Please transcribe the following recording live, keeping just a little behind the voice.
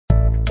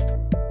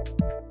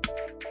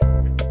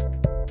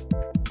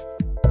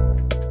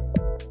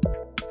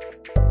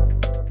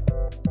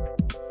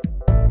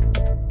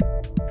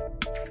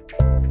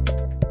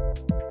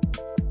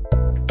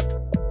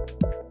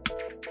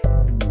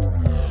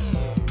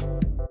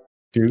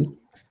Two.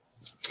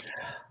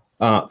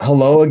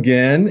 Hello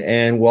again,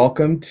 and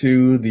welcome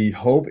to the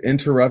Hope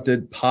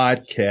Interrupted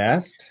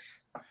podcast.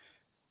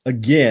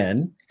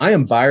 Again, I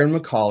am Byron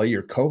McCauley,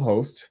 your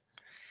co-host,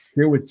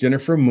 here with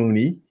Jennifer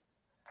Mooney,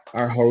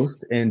 our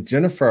host. And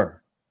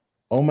Jennifer,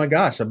 oh my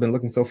gosh, I've been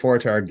looking so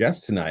forward to our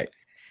guest tonight.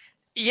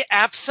 Yeah,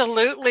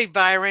 absolutely,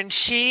 Byron.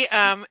 She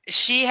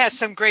has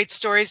some great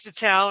stories to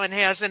tell and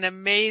has an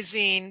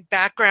amazing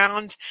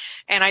background,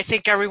 and I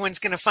think everyone's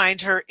going to find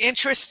her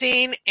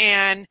interesting.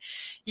 And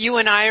you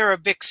and I are a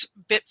bit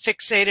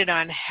fixated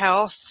on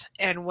health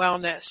and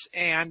wellness,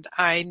 and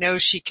I know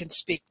she can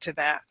speak to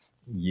that.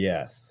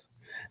 Yes.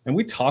 And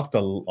we talked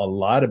a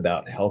lot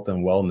about health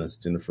and wellness,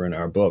 Jennifer, in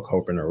our book,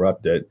 Hope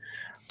Interrupted,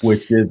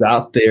 which is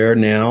out there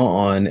now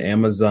on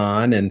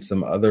Amazon and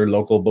some other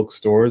local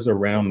bookstores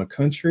around the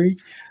country.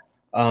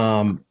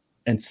 And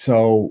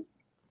so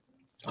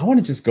I want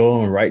to just go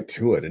on right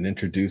to it and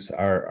introduce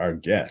our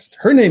guest.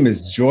 Her name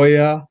is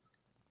Joya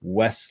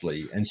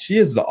Wesley, and she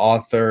is the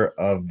author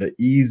of the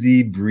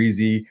Easy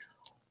Breezy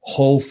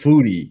Whole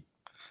Foodie.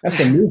 That's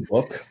a new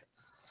book.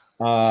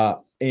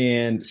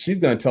 And she's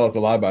going to tell us a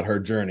lot about her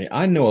journey.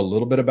 I know a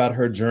little bit about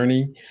her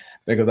journey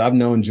because I've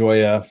known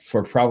Joya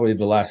for probably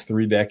the last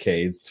 3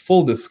 decades,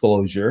 full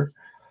disclosure.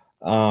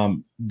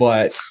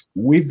 But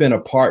we've been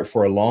apart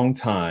for a long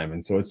time.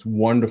 And so it's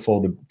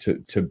wonderful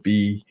to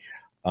be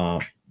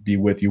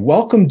with you.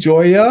 Welcome,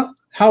 Joya.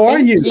 How are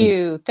Thank you?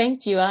 you.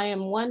 Thank you. I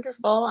am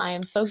wonderful. I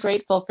am so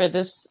grateful for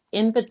this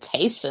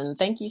invitation.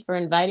 Thank you for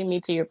inviting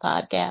me to your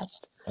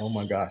podcast. Oh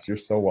my gosh, you're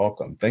so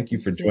welcome. Thank you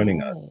for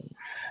joining us. Yay.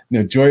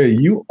 Now, Joya,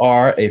 you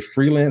are a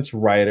freelance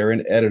writer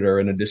and editor,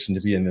 in addition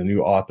to being the new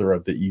author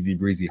of the Easy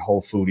Breezy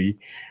Whole Foodie.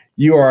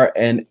 You are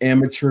an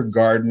amateur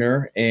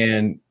gardener,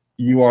 and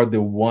you are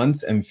the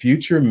once and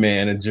future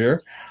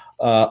manager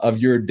of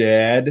your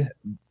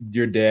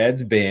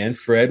dad's band,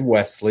 Fred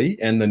Wesley,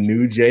 and the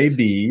New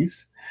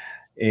JBs.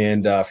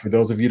 And for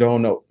those of you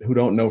who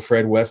don't know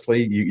Fred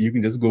Wesley, you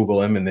can just Google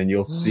him, and then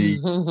you'll see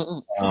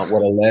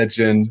what a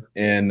legend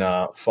in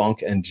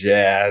funk and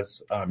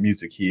jazz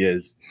music he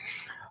is.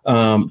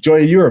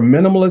 Joya, you're a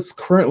minimalist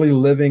currently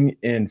living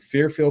in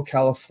Fairfield,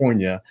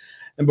 California.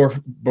 And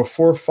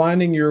before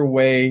finding your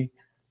way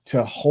to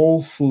the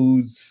Whole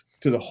Foods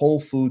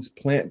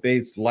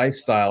plant-based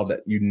lifestyle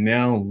that you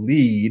now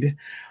lead,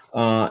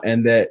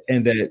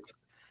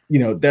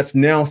 that's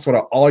now sort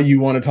of all you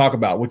want to talk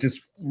about, which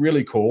is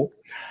really cool.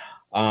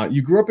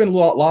 You grew up in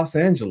Los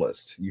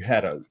Angeles.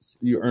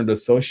 You earned a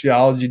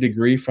sociology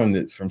degree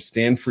from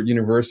Stanford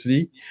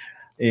University.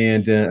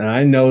 And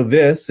I know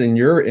this in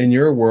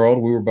your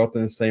world. We were both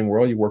in the same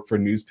world. You worked for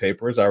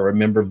newspapers. I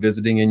remember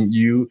visiting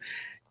you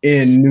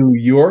in New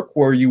York,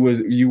 where you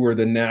were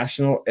the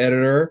national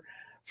editor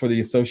for the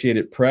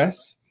Associated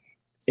Press.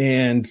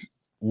 And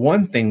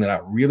one thing that I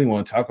really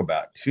want to talk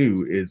about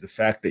too is the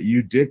fact that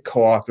you did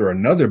co-author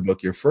another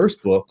book, your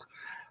first book,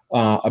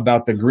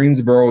 about the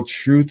Greensboro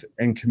Truth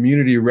and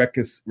Community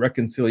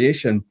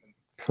Reconciliation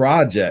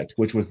Project,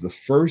 which was the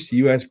first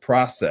U.S.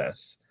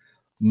 process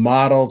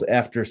modeled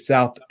after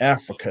South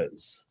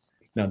Africa's.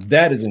 Now,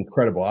 that is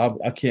incredible.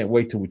 I can't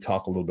wait till we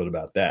talk a little bit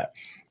about that.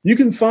 You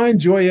can find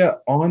Joya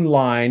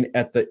online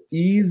at the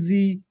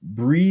Easy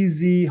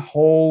Breezy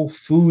Whole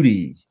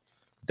Foodie.com.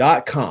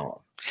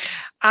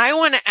 I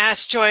want to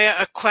ask Joya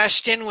a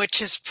question,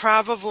 which is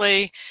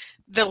probably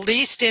the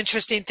least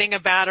interesting thing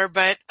about her,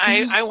 but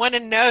I want to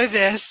know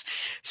this.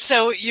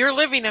 So you're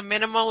living a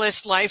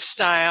minimalist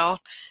lifestyle,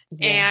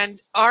 and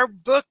Yes. our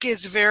book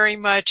is very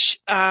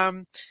much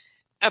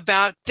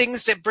about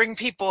things that bring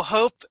people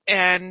hope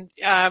and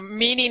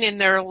meaning in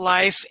their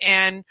life.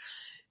 And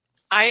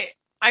I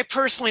I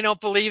personally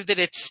don't believe that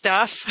it's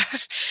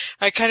stuff.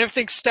 I kind of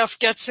think stuff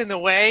gets in the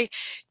way.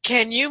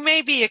 Can you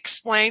maybe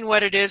explain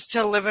what it is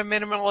to live a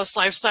minimalist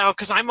lifestyle?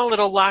 Because I'm a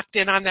little locked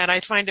in on that.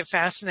 I find it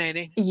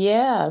fascinating.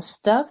 Yeah,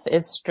 stuff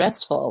is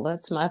stressful.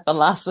 That's my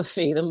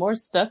philosophy. The more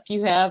stuff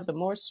you have, the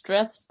more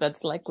stress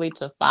that's likely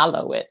to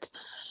follow it.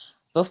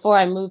 Before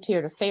I moved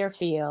here to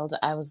Fairfield,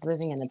 I was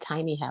living in a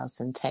tiny house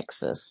in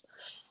Texas,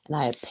 and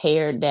I had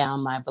pared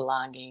down my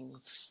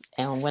belongings.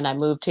 And when I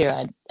moved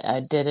here, I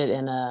did it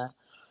in a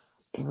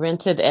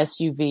rented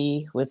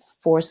SUV with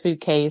 4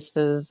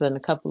 suitcases and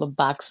a couple of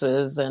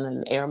boxes and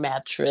an air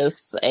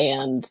mattress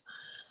and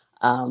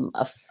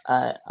a,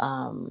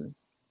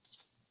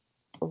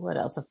 what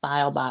else? A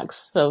file box.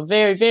 So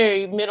very,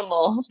 very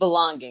minimal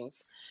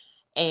belongings.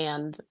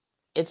 And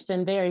it's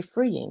been very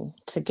freeing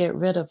to get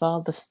rid of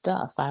all the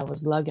stuff I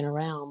was lugging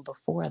around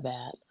before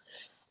that.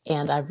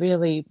 And I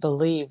really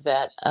believe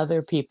that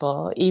other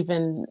people,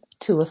 even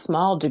to a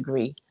small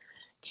degree,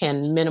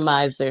 can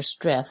minimize their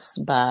stress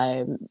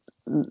by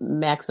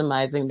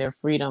maximizing their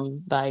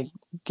freedom by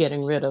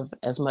getting rid of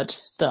as much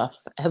stuff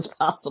as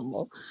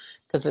possible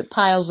because it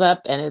piles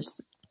up and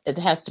it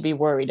has to be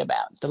worried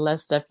about. The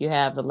less stuff you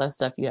have, the less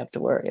stuff you have to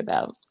worry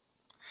about.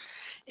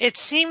 It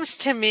seems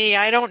to me,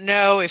 I don't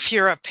know if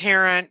you're a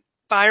parent.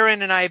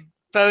 Byron and I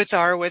both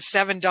are with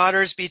 7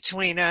 daughters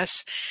between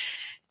us.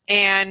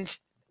 And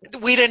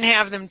we didn't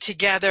have them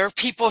together.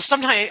 People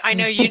sometimes, I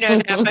know you know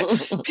that, but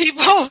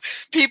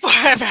people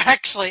have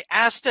actually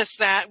asked us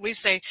that. We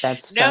say,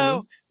 That's no,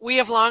 funny. we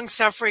have long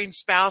suffering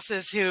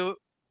spouses who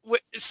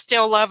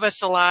still love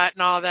us a lot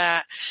and all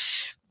that.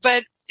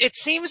 But it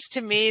seems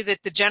to me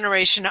that the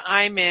generation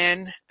I'm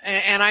in,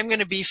 and I'm going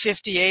to be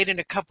 58 in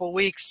a couple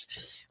weeks,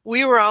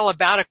 we were all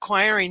about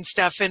acquiring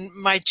stuff. And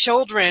my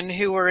children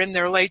who were in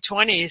their late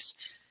 20s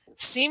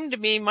seem to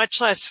be much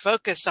less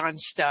focused on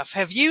stuff.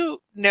 Have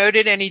you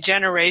noted any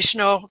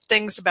generational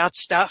things about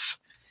stuff?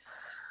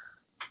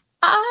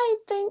 I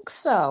think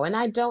so. And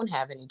I don't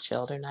have any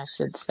children, I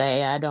should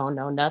say. I don't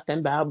know nothing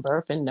about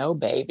birthing no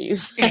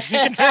babies.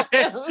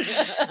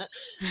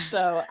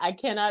 So I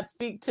cannot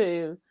speak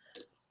to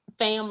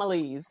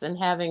families and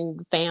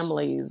having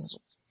families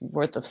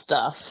worth of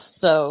stuff.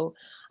 So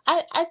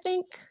I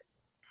think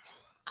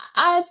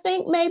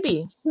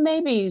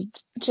maybe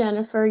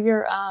Jennifer,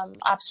 your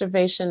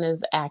observation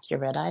is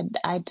accurate.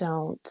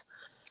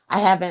 I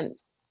haven't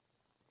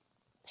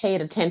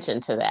paid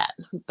attention to that,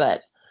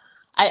 but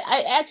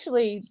I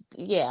actually,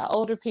 yeah,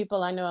 older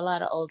people. I know a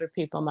lot of older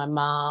people. My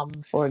mom,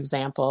 for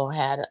example,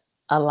 had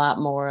a lot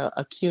more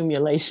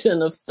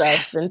accumulation of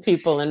stuff than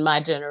people in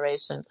my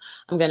generation.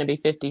 I'm going to be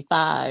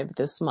 55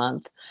 this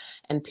month,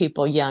 and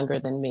people younger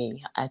than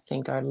me, I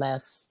think, are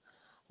less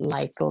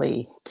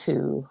likely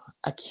to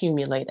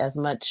accumulate as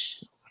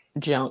much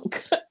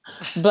junk.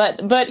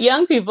 But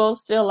young people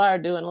still are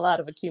doing a lot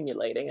of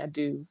accumulating. I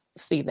do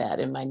see that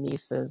in my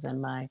nieces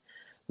and my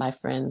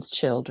friends'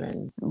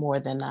 children more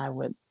than I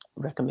would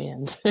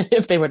recommend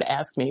if they were to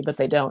ask me, but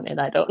they don't, and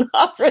I don't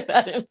offer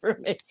that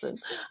information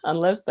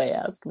unless they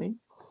ask me.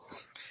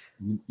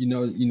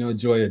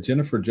 Joya,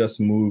 Jennifer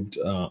just moved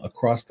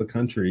across the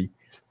country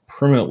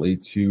permanently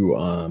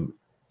to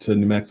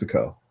New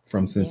Mexico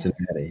from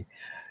Yes. Cincinnati.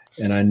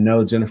 And I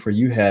know, Jennifer,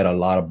 you had a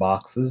lot of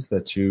boxes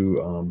that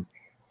you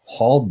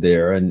hauled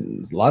there,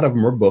 and a lot of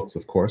them are books,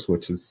 of course,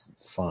 which is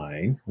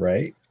fine,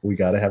 right? We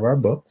got to have our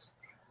books.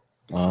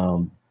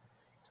 Um,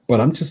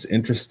 but I'm just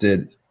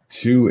interested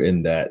too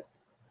in that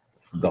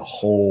the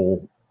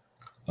whole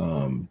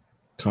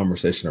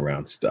conversation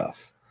around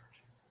stuff.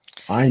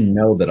 I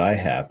know that I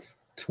have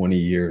 20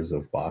 years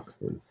of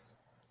boxes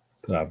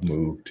that I've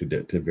moved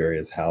to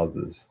various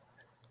houses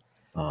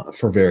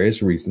for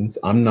various reasons.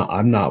 I'm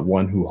not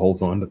one who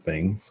holds on to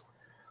things.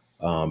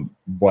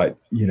 But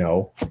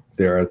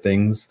there are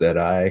things that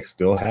I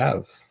still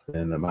have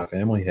and that my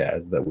family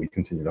has that we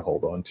continue to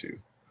hold on to.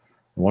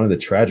 One of the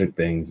tragic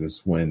things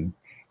is when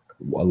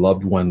a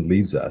loved one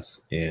leaves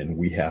us and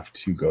we have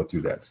to go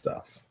through that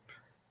stuff.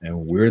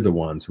 And we're the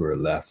ones who are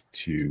left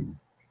to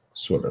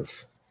sort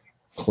of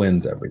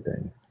cleanse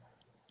everything.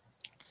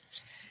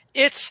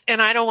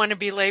 And I don't want to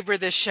belabor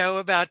this show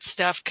about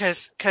stuff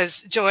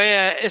because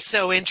Joya is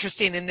so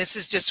interesting, and this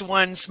is just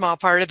one small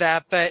part of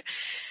that. But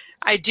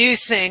I do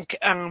think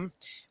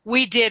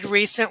we did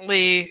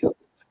recently.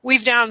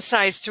 We've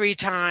downsized 3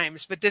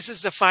 times, but this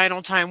is the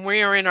final time.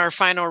 We are in our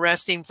final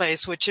resting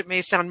place, which it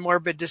may sound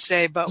morbid to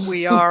say, but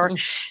we are,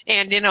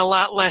 and in a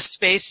lot less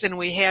space than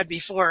we had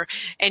before.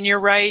 And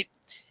you're right.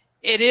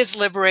 It is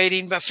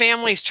liberating, but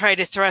families try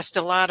to thrust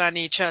a lot on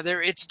each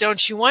other. It's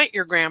don't you want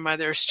your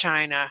grandmother's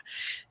china?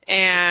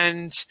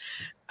 And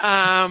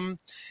um,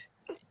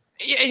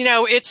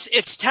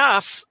 it's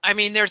tough. I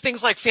mean, there are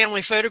things like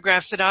family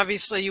photographs that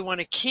obviously you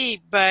want to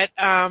keep, but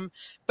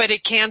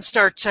it can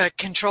start to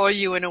control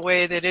you in a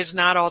way that is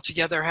not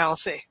altogether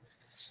healthy.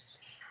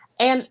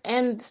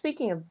 And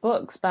speaking of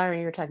books,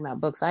 Byron, you're talking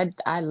about books.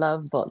 I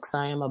love books.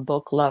 I am a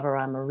book lover.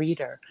 I'm a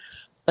reader.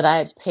 But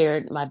I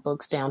pared my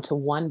books down to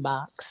one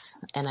box,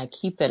 and I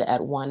keep it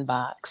at one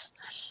box.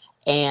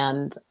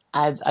 And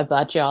I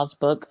bought y'all's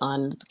book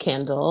on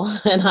Kindle,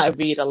 and I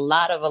read a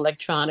lot of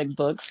electronic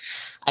books.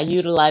 I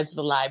utilize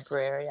the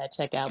library. I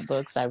check out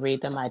books. I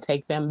read them. I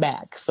take them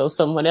back so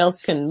someone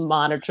else can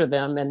monitor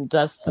them and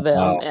dust them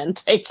Wow, and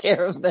take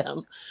care of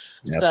them.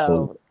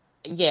 absolutely. So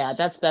yeah,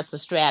 that's a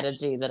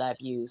strategy that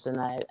I've used, and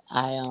I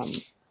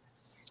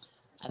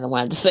don't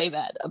want to say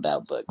that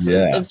about books,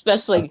 Yeah,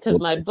 especially because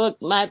absolutely.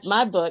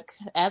 my book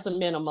as a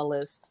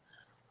minimalist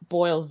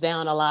boils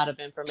down a lot of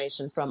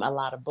information from a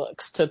lot of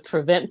books to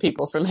prevent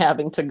people from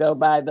having to go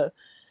buy the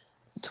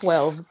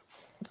 12,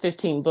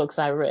 15 books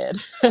I read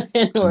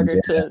in order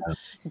Yeah, to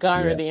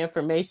garner yeah, the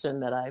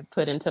information that I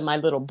put into my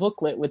little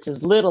booklet, which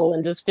is little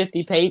and just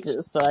 50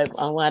 pages. So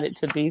I want it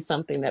to be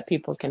something that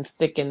people can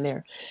stick in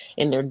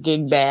their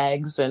gig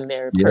bags and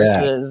their yeah,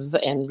 purses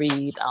and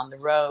read on the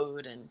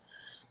road and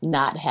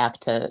not have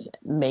to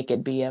make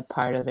it be a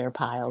part of their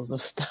piles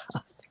of stuff.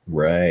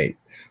 right.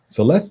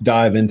 So let's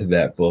dive into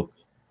that book,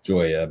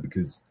 Joya,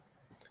 because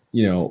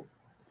you know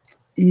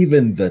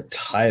even the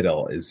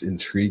title is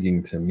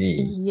intriguing to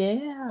me.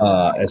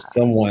 Yeah. As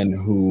someone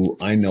who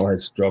I know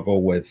has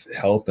struggled with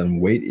health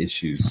and weight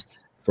issues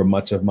for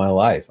much of my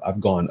life,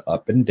 I've gone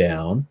up and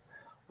down.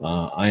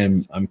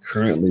 I'm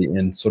currently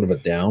in sort of a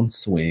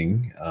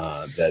downswing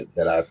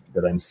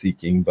that I'm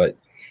seeking. But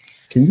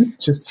can you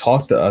just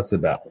talk to us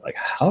about like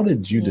how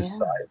did you Yeah.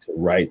 decide to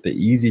write the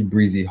Easy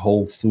Breezy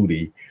Whole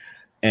Foodie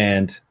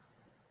And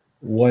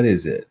what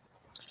is it?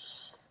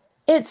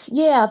 It's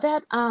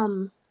that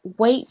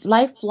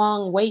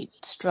lifelong weight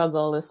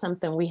struggle is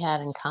something we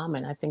had in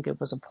common. I think it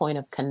was a point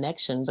of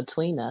connection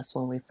between us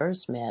when we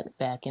first met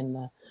back in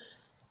the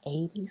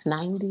 80s,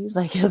 90s.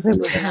 I guess it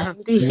was Yeah.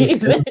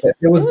 90s. It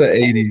It was was the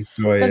 80s,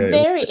 the Joya. It was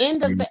very the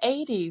end of 80s. the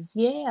 80s.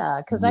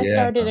 Yeah, because I Yeah,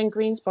 started in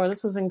Greensboro.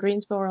 This was in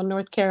Greensboro,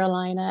 North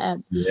Carolina, at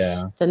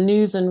yeah. the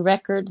News and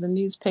Record, the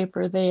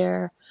newspaper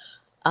there.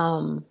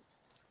 Um,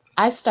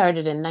 I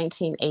started in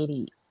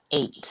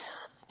 1988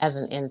 as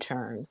an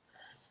intern.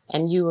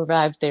 And you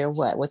arrived there,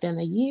 what, within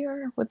a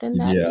year? Within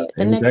that Yeah. year?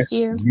 The It was next actually,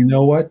 year? you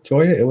know what,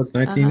 Joya? It was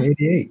Uh-huh.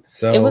 1988.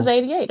 It was So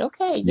 88.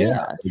 Okay, yeah,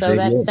 yeah. a So big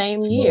that look.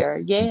 same So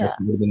year. I guess Yeah.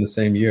 it would have been the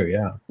same year.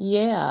 Yeah.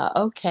 Yeah.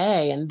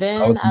 Okay. And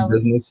I was then in I was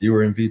business. You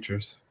were in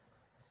features.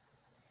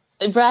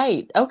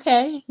 right.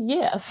 Okay.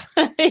 Yes.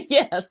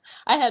 Yes.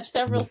 I had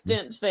several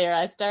stints there.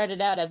 I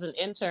started out as an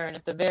intern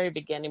at the very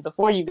beginning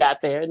before you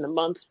got there, in the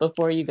months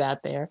before you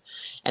got there.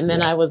 And then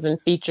Yeah. I was in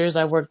features.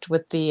 I worked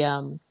with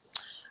the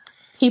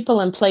people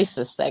and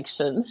places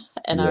section.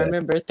 And I Yeah.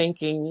 remember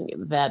thinking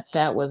that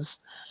that was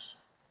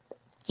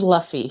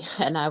fluffy,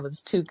 and I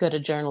was too good a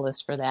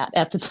journalist for that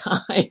at the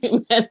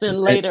time. And then And,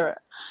 later,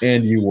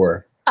 and you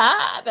were.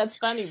 that's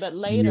funny. But You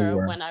later,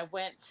 were. when I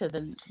went to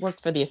the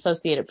worked for the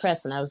Associated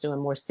Press and I was doing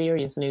more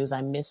serious news,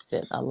 I missed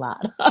it a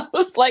lot. I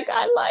was like,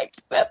 I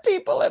liked the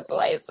people and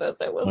places.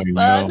 It I was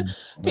fun. know.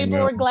 I People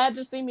know. were glad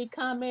to see me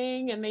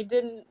coming, and they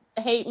didn't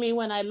hate me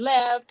when I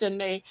left, and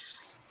they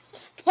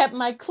kept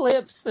my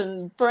clips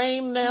and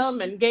framed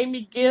them and gave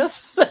me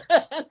gifts.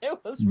 It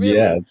was Yeah.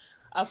 really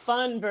a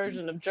fun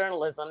version of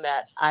journalism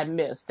that I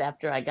missed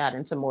after I got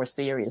into more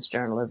serious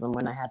journalism,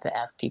 when I had to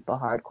ask people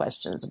hard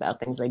questions about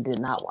things they did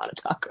not want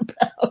to talk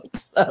about.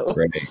 So,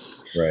 Right.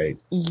 Right.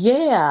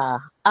 yeah.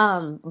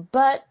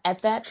 But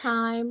at that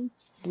time,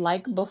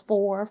 like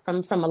before,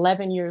 from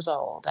 11 years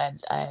old,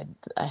 I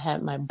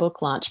had my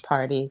book launch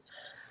party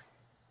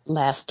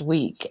last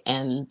week,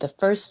 and the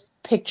first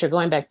picture,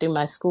 going back through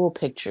my school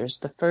pictures,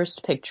 the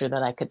first picture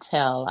that I could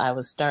tell I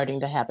was starting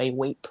to have a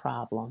weight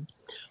problem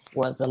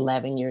was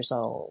 11 years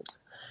old.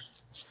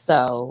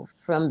 So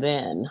from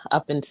then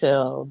up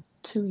until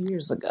 2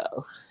 years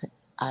ago,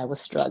 I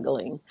was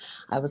struggling.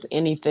 I was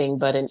anything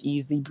but an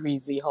easy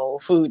breezy whole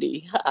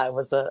foodie. I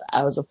was a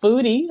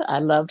foodie. I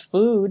loved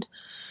food,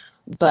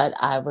 but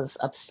I was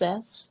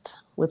obsessed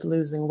with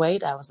losing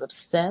weight. I was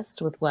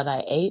obsessed with what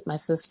I ate. My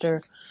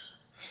sister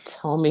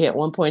told me at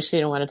one point she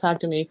didn't want to talk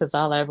to me because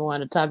all I ever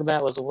wanted to talk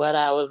about was what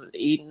I was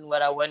eating,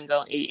 what I wasn't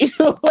going to eat,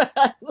 what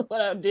I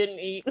didn't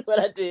eat, what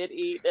I did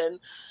eat. And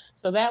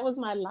so that was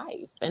my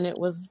life. And it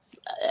was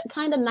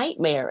kind of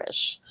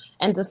nightmarish.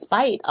 And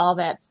despite all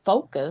that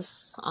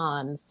focus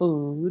on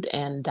food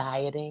and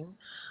dieting,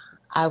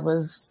 I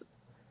was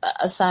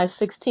a size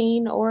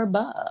 16 or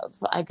above.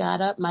 I got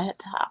up, my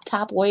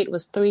top weight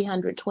was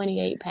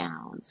 328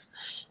 pounds,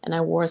 and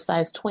I wore a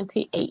size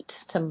 28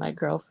 to my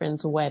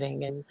girlfriend's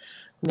wedding in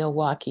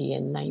Milwaukee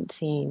in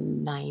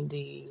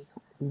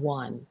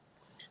 1991.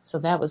 So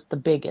that was the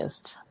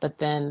biggest. But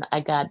then I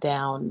got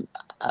down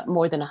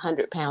more than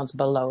 100 pounds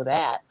below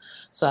that.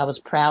 So I was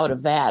proud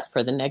of that.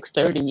 For the next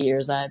 30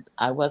 years, I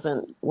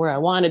wasn't where I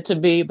wanted to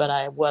be, but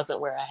I wasn't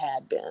where I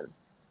had been.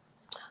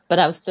 But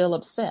I was still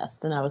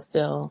obsessed, and I was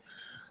still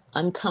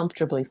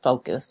uncomfortably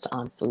focused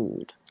on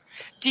food.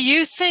 Do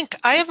you think,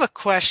 I have a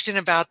question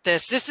about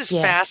this. This is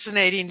Yes.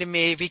 fascinating to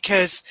me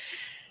because,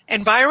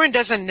 and Byron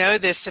doesn't know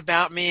this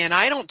about me, and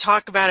I don't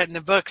talk about it in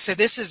the book, so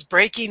this is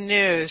breaking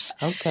news.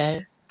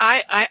 Okay.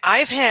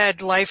 I've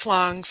had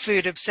lifelong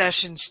food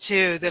obsessions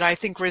too that I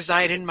think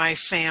reside in my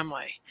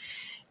family.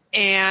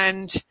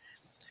 And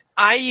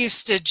I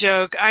used to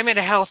joke, I'm at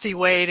a healthy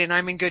weight and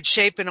I'm in good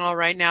shape and all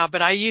right now,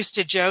 but I used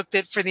to joke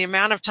that for the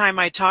amount of time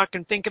I talk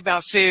and think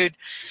about food,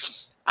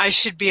 I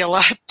should be a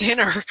lot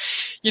thinner,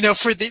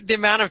 for the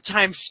amount of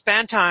time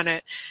spent on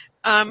it.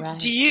 Right.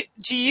 Do you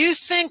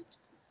think,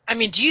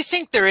 do you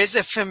think there is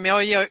a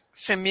familial,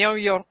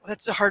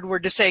 that's a hard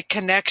word to say,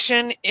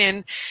 connection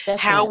in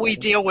how we Definitely.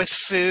 deal with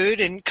food,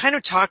 and kind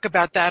of talk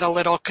about that a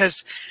little?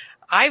 Because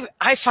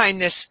I find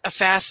this a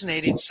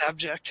fascinating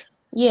subject.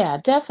 Yeah,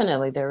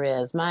 definitely there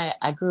is.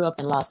 I grew up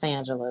in Los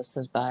Angeles,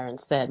 as Byron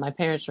said. My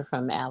parents were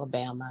from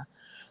Alabama,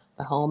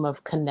 the home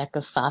of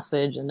Conecuh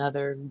sausage and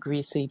other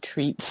greasy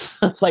treats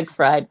like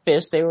fried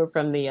fish. They were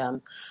from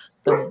the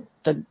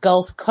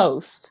Gulf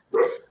Coast,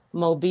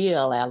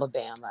 Mobile,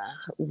 Alabama,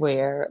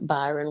 where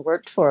Byron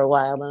worked for a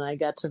while, and I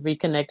got to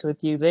reconnect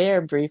with you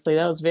there briefly.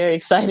 That was very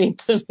exciting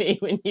to me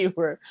when you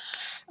were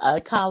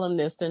a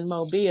columnist in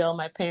Mobile,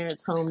 my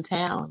parents'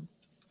 hometown.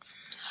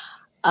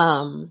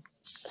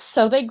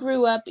 So they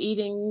grew up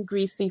eating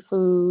greasy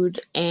food,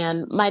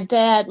 and my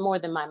dad, more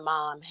than my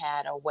mom,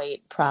 had a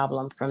weight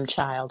problem from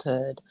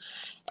childhood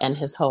and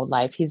his whole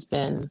life. He's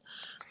been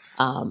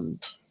um,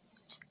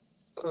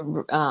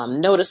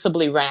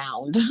 noticeably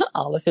round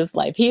all of his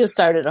life. He has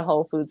started a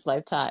Whole Foods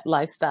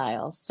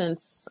lifestyle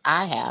since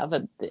I have,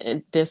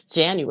 this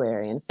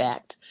January, in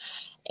fact.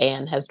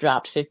 and has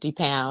dropped 50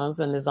 pounds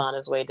and is on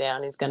his way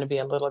down. He's going to be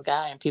a little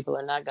guy and people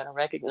are not going to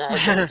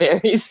recognize him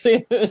very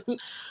soon.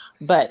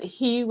 But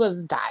he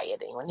was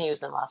dieting when he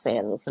was in Los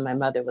Angeles and my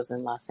mother was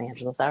in Los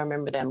Angeles. I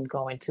remember them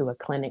going to a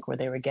clinic where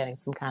they were getting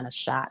some kind of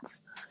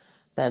shots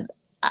that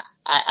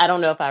I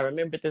don't know if I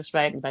remembered this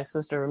right and my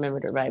sister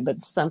remembered it right,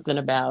 but something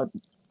about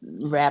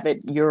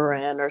rabbit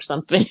urine or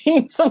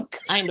something, some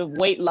kind of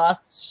weight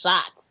loss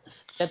shots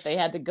that they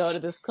had to go to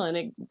this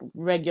clinic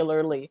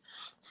regularly.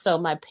 So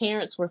my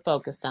parents were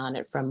focused on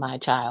it from my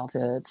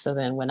childhood. So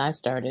then when I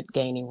started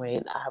gaining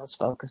weight, I was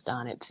focused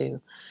on it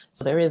too.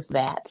 So there is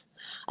that.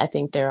 I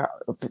think there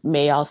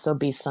may also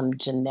be some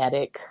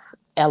genetic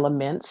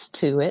elements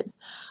to it.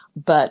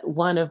 But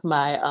one of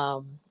my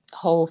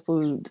Whole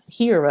Foods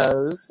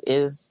heroes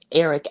is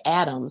Eric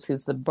Adams,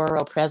 who's the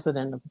borough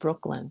president of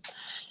Brooklyn.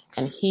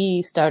 And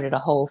he started a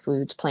Whole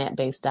Foods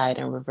plant-based diet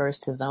and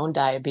reversed his own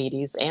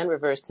diabetes and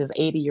reversed his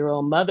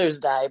 80-year-old mother's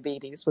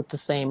diabetes with the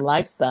same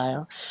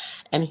lifestyle.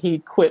 And he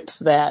quips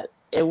that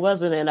it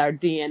wasn't in our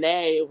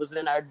DNA, it was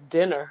in our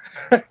dinner.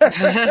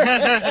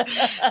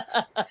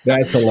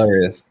 That's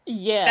hilarious.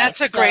 Yeah,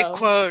 That's a great so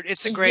quote.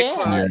 It's a great yeah,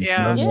 quote. Yeah,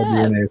 Yeah. not all yeah,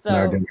 DNA is in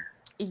our so dinner.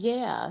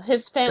 yeah,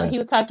 his family. Yeah.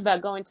 He talked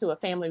about going to a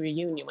family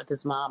reunion with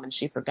his mom, and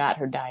she forgot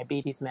her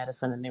diabetes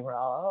medicine, and they were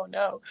all, "Oh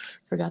no,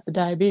 forgot the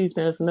diabetes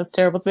medicine. That's a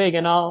terrible thing."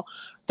 And all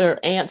their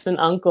aunts and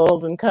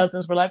uncles and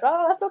cousins were like,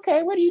 "Oh, that's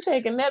okay. What are you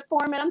taking?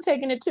 Metformin? I'm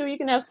taking it too. You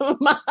can have some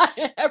of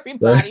mine."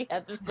 Everybody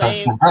had the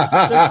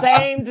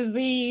same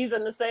disease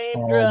and the same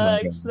Oh my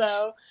drugs, God.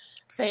 so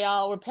they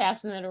all were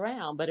passing it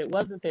around. But it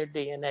wasn't their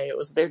DNA; it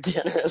was their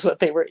dinner, is what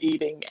they were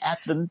eating at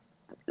the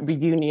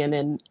reunion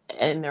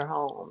in their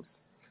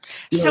homes.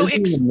 So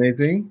Isn't it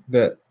amazing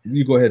that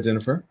you go ahead,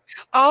 Jennifer?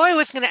 all I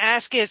was going to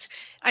ask is,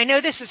 I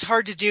know this is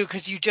hard to do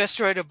because you just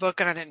wrote a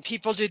book on it and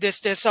people do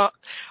this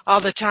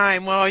all the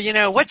time. Well,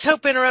 what's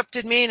Hope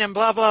Interrupted mean and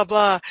blah, blah,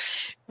 blah.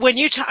 When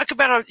you talk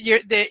about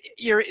the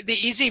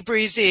Easy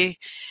Breezy,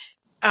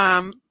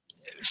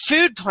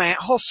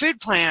 whole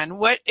food plan,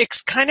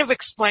 kind of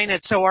explain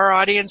it so our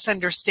audience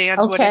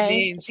understands what it Okay,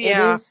 means. it Yeah.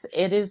 is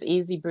it is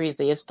easy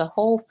breezy. It's the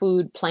whole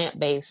food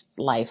plant-based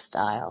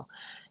lifestyle.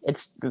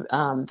 It's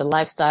the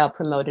lifestyle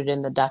promoted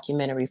in the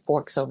documentary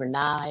Forks Over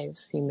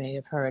Knives, you may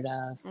have heard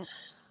of,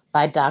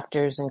 by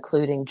doctors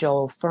including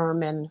Joel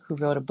Furman, who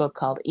wrote a book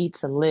called Eat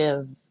to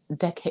Live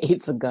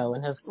decades ago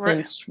and has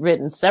Right. since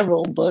written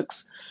several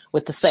books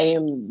with the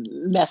same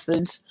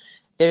message.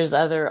 There's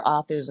other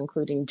authors,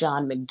 including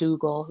John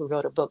McDougall, who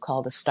wrote a book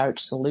called The Starch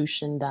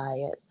Solution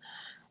Diet,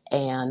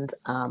 and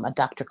a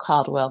Dr.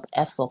 Caldwell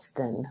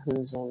Esselstyn,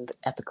 who's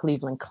at the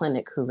Cleveland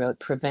Clinic, who wrote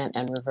Prevent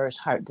and Reverse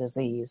Heart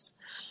Disease.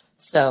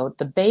 So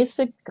the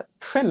basic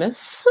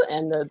premise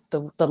and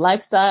the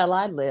lifestyle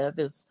I live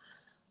is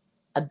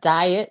a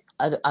diet,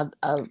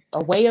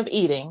 a way of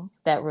eating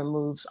that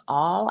removes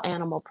all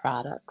animal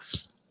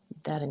products.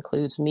 That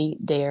includes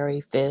meat,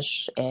 dairy,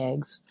 fish,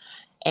 eggs,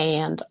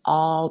 and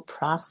all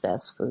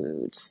processed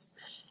foods.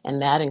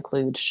 And that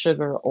includes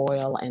sugar,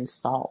 oil, and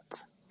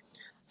salt.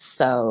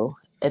 So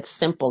it's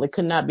simple. It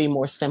could not be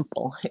more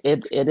simple.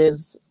 It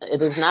is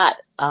not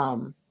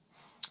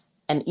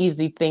an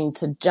easy thing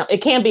to jump.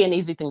 It can be an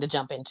easy thing to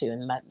jump into,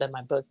 and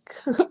my book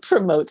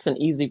promotes an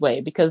easy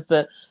way, because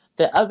the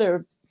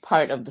other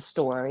part of the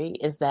story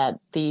is that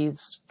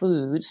these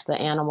foods, the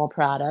animal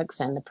products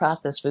and the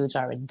processed foods,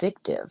 are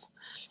addictive,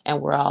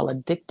 and we're all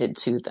addicted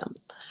to them.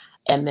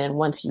 And then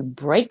once you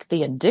break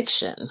the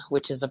addiction,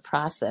 which is a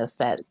process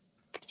that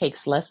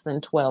takes less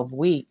than 12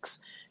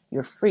 weeks,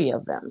 you're free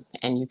of them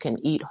and you can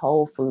eat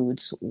whole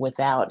foods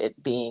without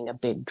it being a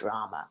big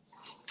drama.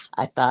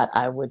 I thought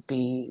I would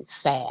be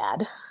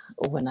sad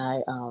when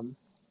I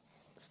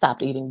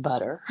stopped eating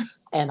butter,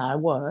 and I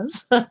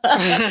was.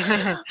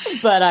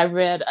 But I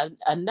read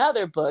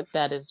another book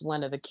that is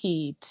one of the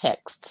key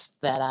texts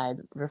that I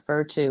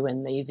refer to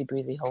in the Easy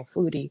Breezy Whole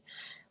Foodie,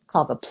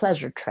 called The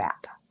Pleasure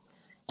Trap.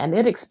 And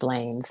it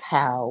explains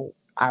how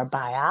our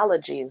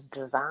biology is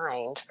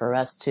designed for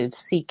us to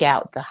seek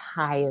out the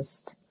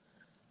highest,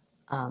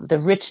 the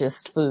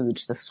richest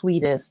foods, the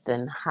sweetest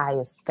and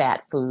highest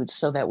fat foods,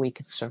 so that we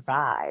could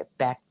survive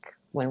back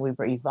when we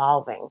were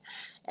evolving.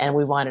 And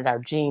we wanted our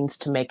genes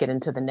to make it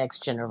into the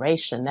next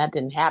generation. That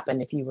didn't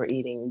happen if you were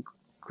eating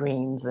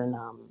greens and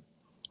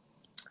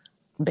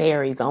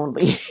berries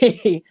only.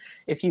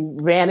 If you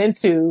ran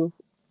into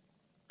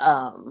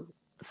um,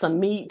 some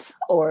meat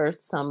or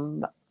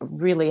some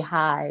really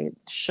high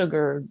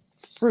sugar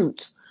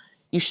fruits,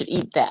 you should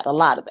eat that, a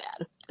lot of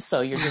that.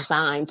 So you're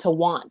designed to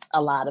want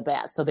a lot of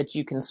that so that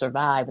you can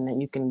survive and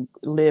then you can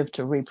live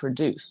to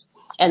reproduce.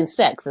 And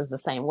sex is the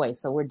same way.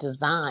 So we're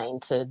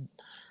designed to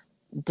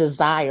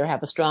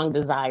have a strong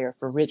desire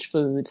for rich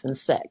foods and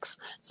sex.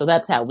 So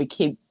that's how we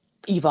keep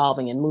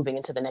evolving and moving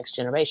into the next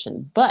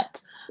generation.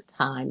 But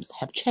times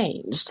have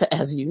changed.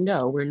 As you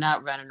know, we're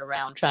not running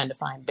around trying to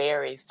find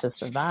berries to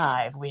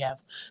survive. We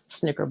have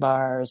Snicker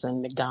bars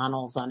and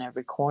McDonald's on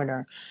every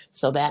corner.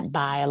 So that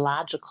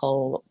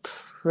biological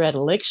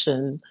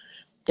predilection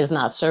is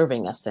not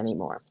serving us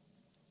anymore.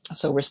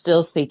 So we're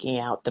still seeking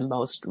out the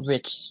most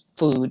rich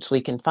foods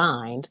we can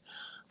find,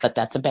 but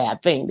that's a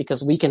bad thing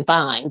because we can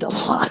find a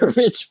lot of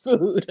rich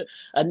food,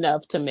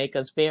 enough to make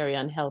us very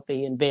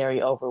unhealthy and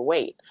very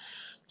overweight.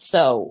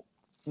 So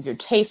your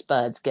taste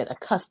buds get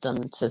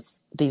accustomed to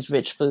these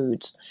rich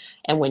foods.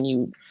 And when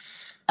you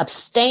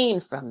abstain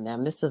from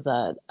them, this is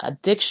a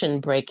addiction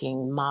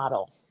breaking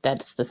model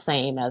that's the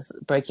same as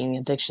breaking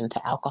addiction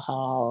to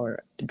alcohol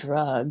or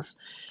drugs.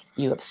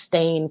 You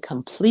abstain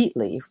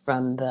completely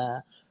from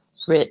the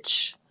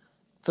rich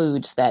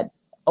foods that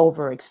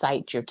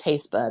overexcite your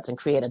taste buds and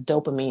create a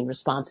dopamine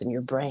response in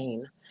your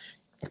brain.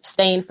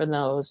 Abstain from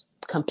those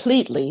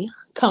completely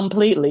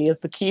is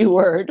the key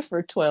word,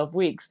 for 12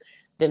 weeks.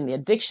 Then the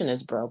addiction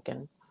is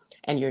broken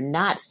and you're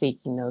not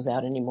seeking those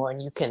out anymore.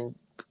 And you can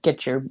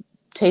get your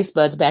taste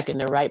buds back in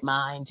their right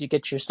minds. You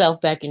get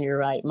yourself back in your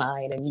right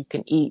mind, and you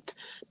can eat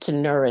to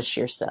nourish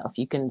yourself.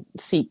 You can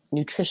seek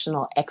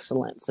nutritional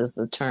excellence, is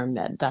the term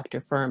that Dr.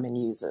 Furman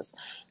uses.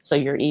 So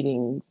you're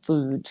eating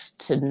foods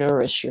to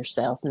nourish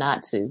yourself,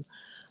 not to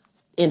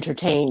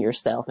entertain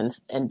yourself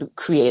and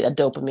create a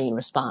dopamine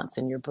response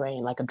in your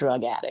brain like a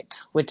drug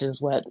addict, which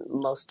is what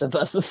most of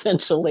us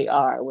essentially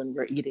are when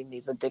we're eating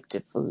these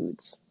addictive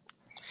foods.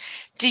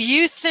 Do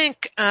you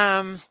think,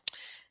 and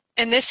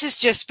this has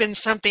just been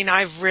something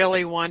I've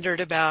really wondered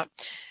about,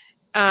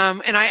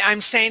 and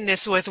I'm saying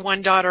this with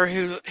one daughter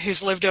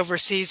who's lived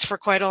overseas for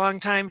quite a long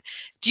time.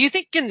 Do you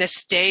think in the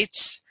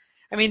States,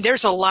 I mean,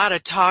 there's a lot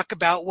of talk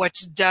about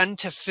what's done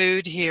to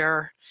food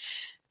here,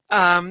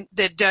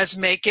 that does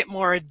make it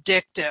more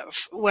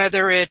addictive,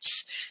 whether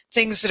it's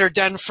things that are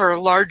done for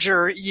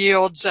larger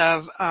yield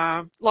of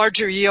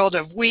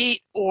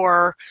wheat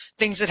or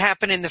things that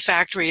happen in the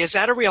factory. Is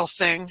that a real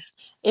thing?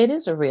 It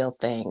is a real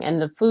thing,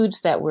 and the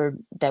foods that we're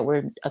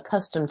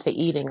accustomed to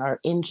eating are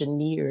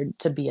engineered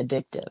to be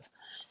addictive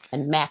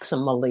and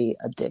maximally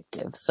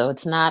addictive. So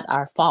it's not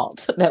our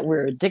fault that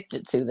we're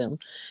addicted to them.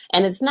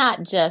 And it's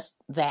not just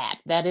that.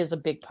 That is a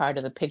big part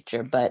of the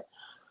picture, but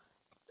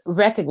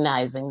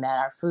recognizing that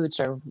our foods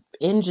are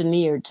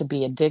engineered to be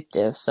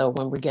addictive. So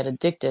when we get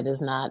addicted,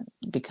 is not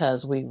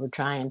because we were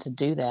trying to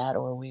do that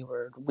or we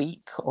were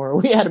weak or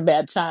we had a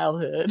bad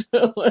childhood.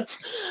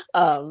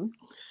 um,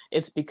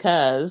 it's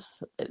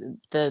because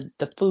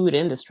the food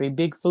industry,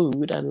 big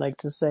food, I'd like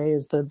to say,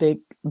 is the big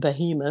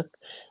behemoth,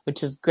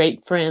 which is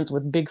great friends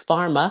with big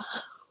pharma,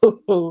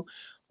 who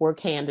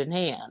work hand in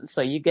hand.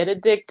 So you get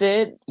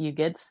addicted, you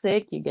get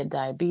sick, you get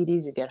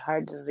diabetes, you get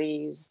heart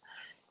disease,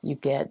 you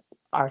get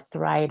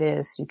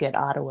arthritis, you get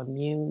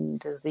autoimmune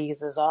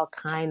diseases, all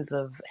kinds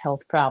of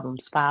health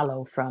problems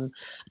follow from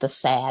the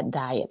SAD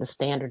diet, the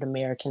standard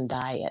American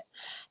diet.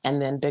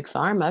 And then Big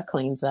Pharma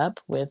cleans up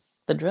with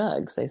the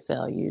drugs they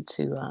sell you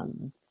to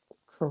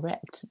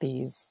correct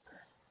these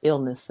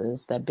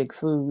illnesses that big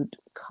food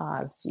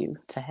caused you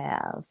to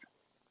have.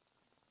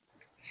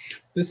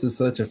 This is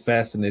such a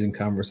fascinating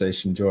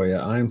conversation,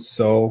 Joya. I'm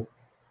so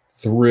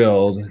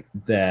thrilled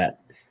that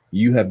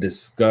you have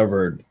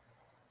discovered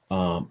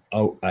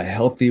a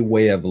healthy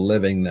way of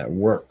living that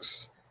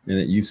works and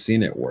that you've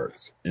seen it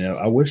works. And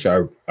I wish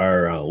our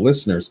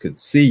listeners could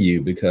see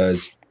you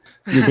because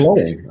you're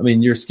glowing. I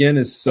mean, your skin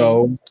is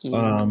so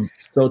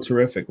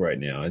terrific right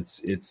now.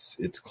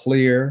 It's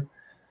clear,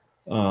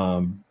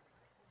 and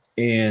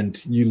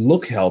you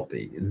look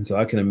healthy. And so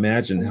I can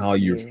imagine how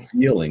you're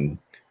feeling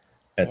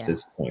at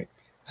this point.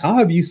 How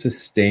have you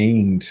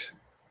sustained?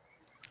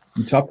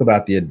 You talk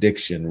about the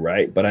addiction,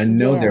 right? But I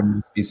know there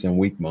must be some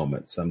weak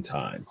moments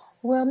sometimes.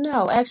 Well,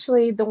 no,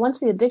 actually, once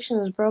the addiction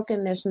is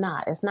broken, there's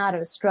not. It's not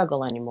a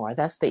struggle anymore.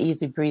 That's the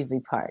easy breezy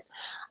part.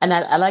 And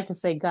I like to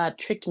say God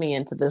tricked me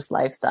into this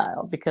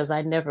lifestyle because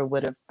I never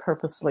would have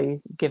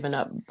purposely given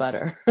up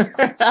butter.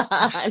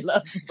 I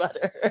love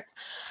butter.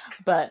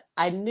 But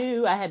I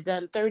knew I had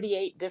done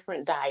 38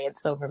 different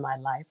diets over my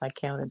life. I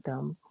counted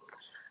them.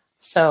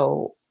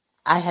 So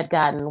I had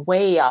gotten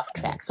way off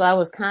track. So I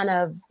was kind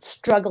of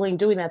struggling,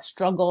 doing that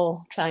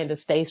struggle, trying to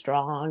stay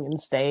strong and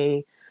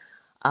stay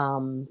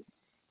um,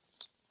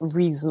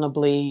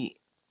 reasonably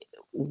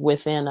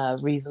within a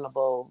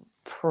reasonable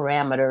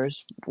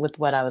parameters with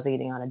what I was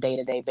eating on a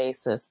day-to-day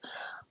basis.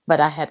 But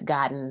I had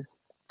gotten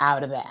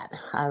out of that.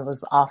 I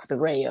was off the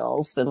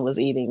rails and was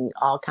eating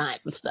all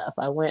kinds of stuff.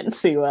 I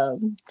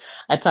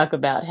talk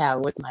about how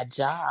with my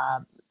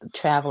job,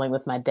 traveling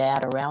with my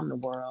dad around the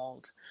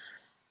world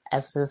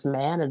as this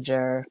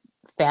manager,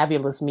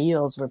 fabulous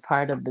meals were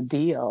part of the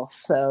deal.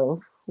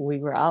 So we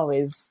were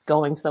always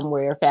going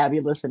somewhere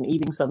fabulous and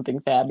eating something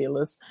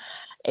fabulous.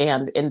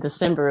 And in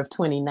December of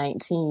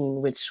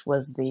 2019, which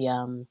was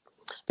the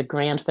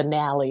grand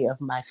finale of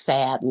my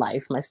SAD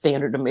life, my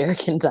standard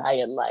American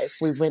diet life,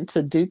 we went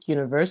to Duke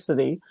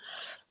University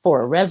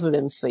for a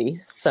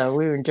residency. So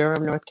we were in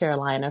Durham, North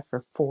Carolina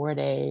for 4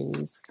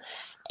 days.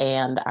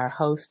 And our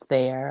host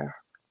there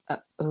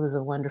who's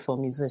a wonderful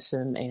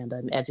musician and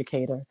an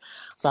educator.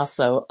 He's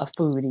also a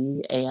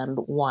foodie and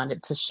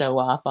wanted to show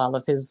off all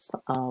of his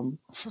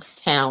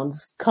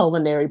town's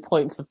culinary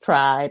points of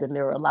pride, and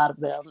there were a lot of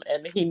them.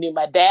 And he knew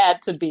my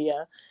dad to be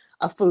a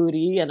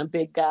foodie and a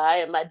big guy.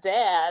 And my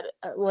dad,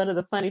 one of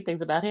the funny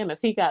things about him,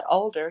 as he got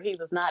older, he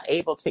was not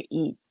able to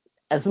eat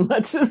as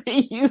much as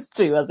he used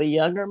to as a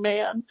younger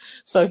man.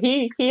 So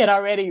he had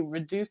already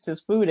reduced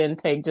his food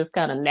intake just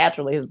kind of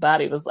naturally. His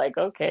body was like,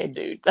 okay,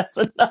 dude, that's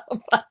enough.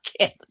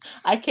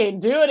 I can't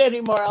do it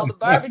anymore. All the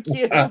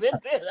barbecue you've been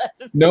doing, I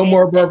just No can't.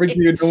 more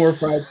barbecue, no more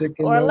fried chicken,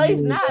 Or at no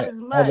least more not that,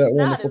 as all much, that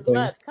not wonderful as thing.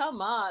 much.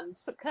 Come on,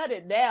 so cut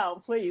it down,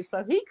 please.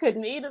 So he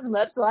couldn't eat as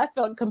much, so I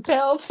felt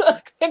compelled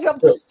to pick up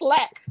the So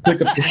slack.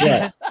 pick up the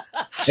slack.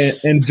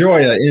 And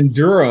Joya, in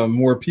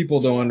Durham, where people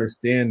don't Yeah,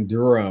 understand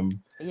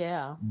Durham,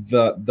 yeah,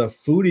 the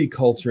foodie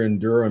culture in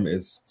Durham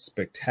is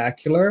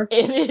spectacular.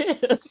 it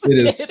is. It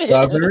is It is.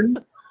 southern,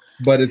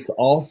 but it's It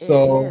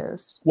also,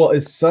 is well,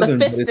 it's southern,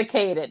 but it's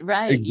sophisticated,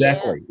 right? Yeah,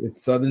 exactly,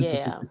 it's southern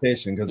yeah,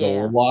 sophistication because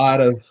yeah,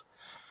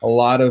 a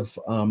lot of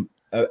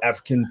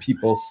African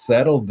people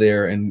settled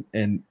there and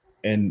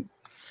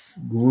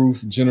grew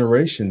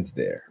generations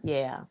there.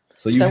 yeah.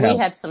 So you So we have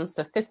had some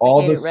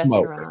all the sophisticated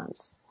smoke.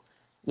 restaurants.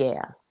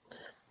 Yeah.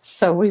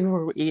 So we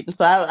were eating.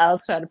 So I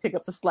was trying to pick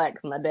up the slack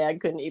because my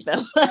dad couldn't eat that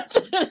much.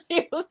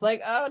 He was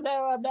like, "Oh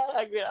no, I'm not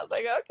hungry." And I was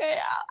like, "Okay,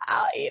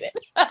 I'll eat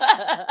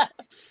it."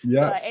 So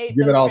Yeah, I ate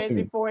give it those all to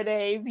crazy me. 4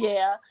 days.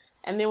 Yeah.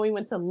 And then we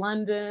went to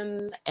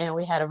London and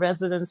we had a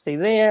residency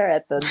there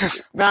at the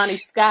Ronnie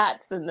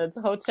Scott's, and the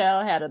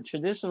hotel had a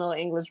traditional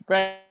English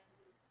breakfast.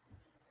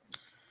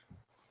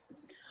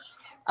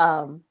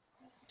 Um,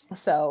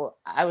 So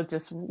I was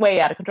just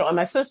way out of control. And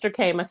my sister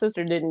came. My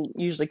sister didn't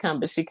usually come,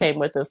 but she came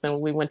with us,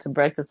 and we went to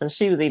breakfast. And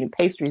she was eating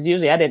pastries.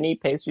 Usually, I didn't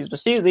eat pastries, but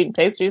she was eating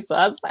pastries. So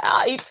I was like,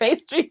 I'll eat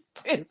pastries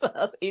too. So I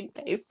was eating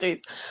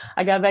pastries.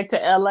 I got back to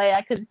LA.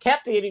 I could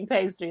kept eating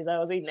pastries. I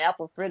was eating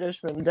apple fritters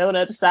from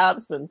donut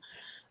shops, and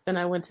then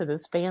I went to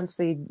this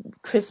fancy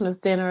Christmas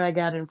dinner I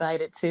got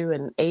invited to,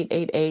 and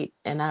ate,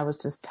 and I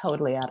was just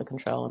totally out of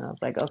control. And I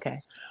was like,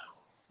 okay,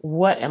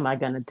 what am I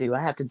going to do?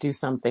 I have to do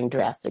something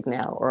drastic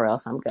now or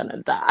else I'm going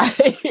to die.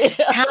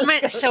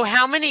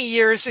 How many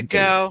years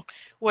ago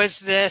was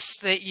this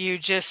that you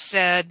just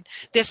said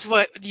this?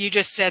 What you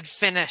just said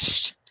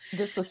finished?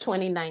 This was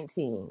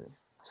 2019.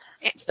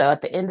 So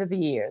at the end of the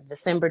year,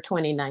 December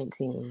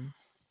 2019.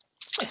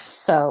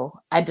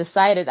 So I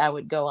decided I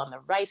would go on the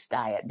rice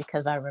diet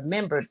because I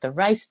remembered the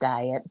rice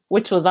diet,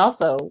 which was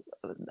also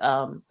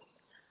um,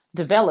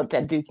 developed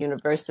at Duke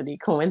University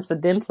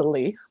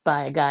coincidentally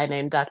by a guy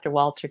named Dr.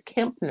 Walter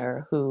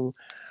Kempner, who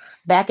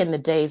back in the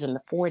days in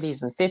the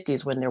 40s and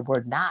 50s when there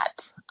were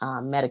not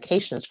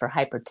medications for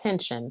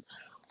hypertension,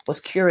 was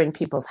curing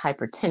people's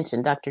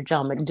hypertension. Dr.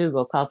 John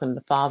McDougall calls him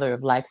the father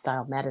of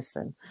lifestyle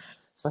medicine.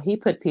 So he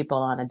put people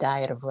on a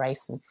diet of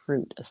rice and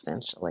fruit,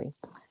 essentially,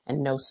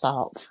 and no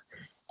salt.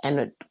 And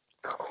it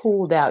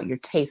cooled out your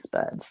taste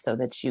buds so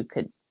that you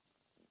could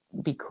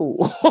be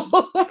cool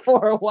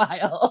for a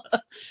while.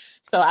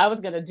 So I was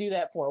going to do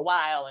that for a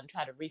while and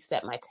try to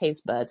reset my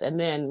taste buds and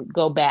then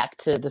go back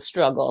to the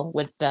struggle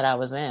that I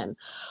was in.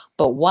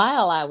 But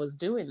while I was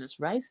doing this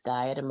rice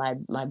diet and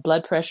my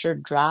blood pressure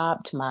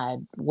dropped, my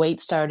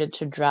weight started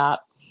to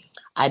drop,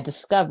 I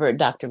discovered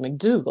Dr.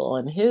 McDougall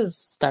and his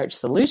starch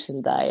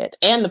solution diet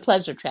and the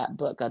Pleasure Trap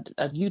book. A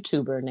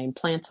YouTuber named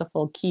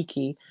Plantiful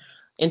Kiki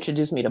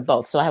introduced me to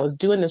both. So I was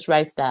doing this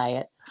rice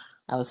diet.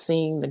 I was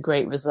seeing the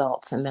great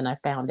results. And then I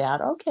found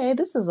out, okay,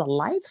 this is a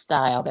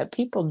lifestyle that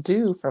people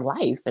do for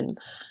life. And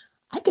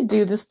I could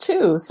do this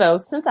too. So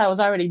since I was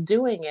already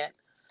doing it,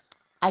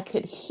 I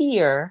could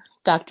hear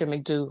Dr.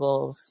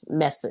 McDougall's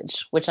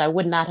message, which I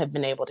would not have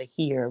been able to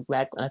hear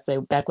back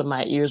when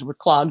my ears were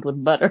clogged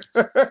with butter.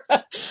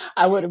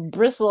 I would have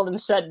bristled and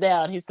shut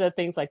down. He said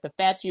things like, the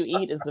fat you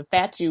eat is the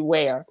fat you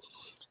wear.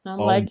 And I'm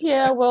Um, like,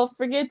 yeah, well,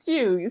 forget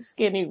you, you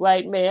skinny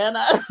white man.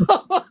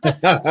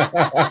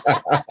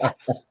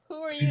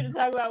 Who are you to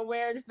talk about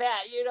wearing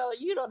fat?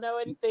 You don't know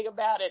anything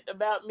about it,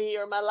 about me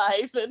or my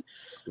life. And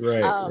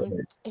right,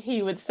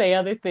 he would say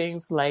other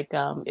things like,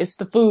 it's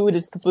the food,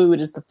 it's the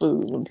food, it's the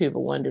food. When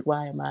people wondered,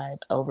 why am I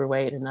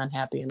overweight and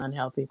unhappy and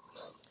unhealthy?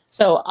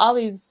 So all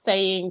these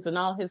sayings and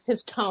all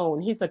his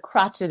tone, he's a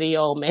crotchety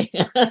old man,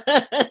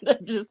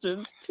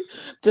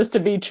 just to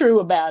be true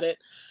about it.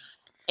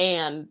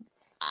 And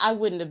I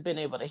wouldn't have been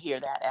able to hear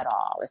that at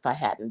all if I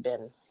hadn't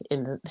been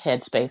in the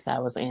headspace I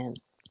was in.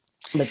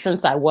 But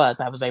since I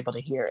was able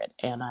to hear it,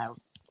 and I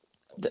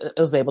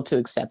was able to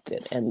accept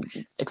it and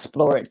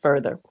explore it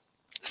further.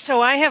 So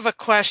I have a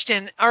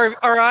question. Our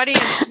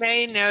audience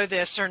may know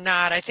this or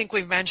not. I think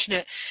we've mentioned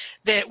it,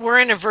 that we're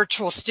in a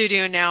virtual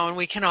studio now and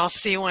we can all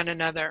see one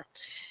another.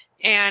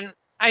 And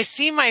I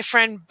see my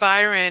friend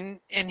Byron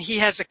and he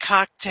has a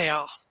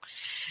cocktail.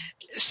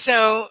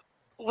 So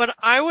what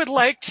I would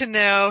like to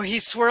know,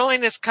 he's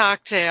swirling his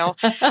cocktail.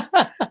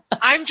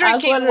 I'm I was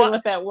drinking wondering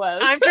what that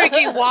was. I'm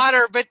drinking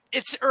water, but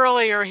it's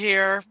earlier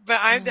here, but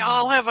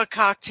I'll have a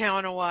cocktail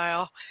in a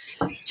while.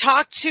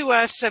 Talk to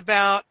us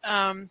about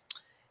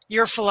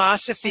your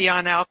philosophy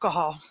on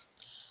alcohol?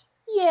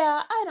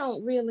 Yeah, I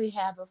don't really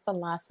have a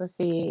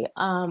philosophy.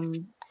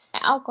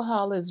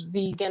 Alcohol is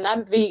vegan.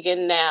 I'm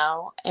vegan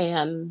now,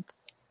 and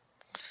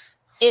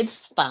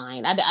it's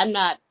fine. I'm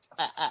not.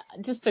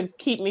 Just to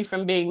keep me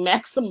from being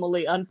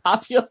maximally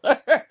unpopular,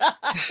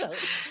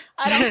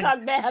 I don't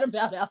talk bad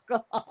about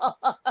alcohol.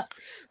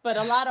 But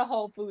a lot of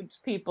Whole Foods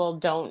people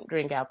don't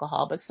drink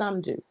alcohol, but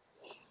some do.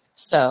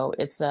 So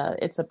it's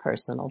a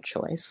personal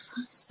choice.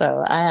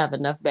 So I have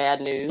enough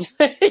bad news.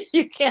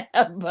 You can't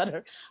have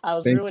butter. I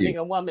was Thank you. ruining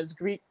a woman's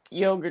Greek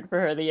yogurt for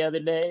her the other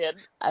day, and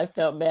I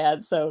felt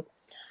bad. So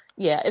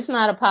yeah, it's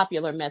not a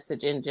popular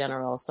message in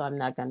general. So I'm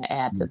not going to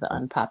add to the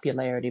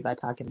unpopularity by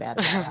talking bad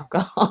about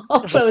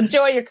alcohol. So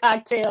enjoy your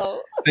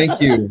cocktail,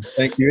 Thank you.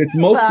 Thank you. It's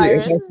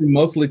Byron. actually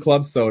mostly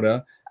club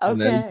soda,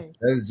 and Okay,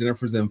 that is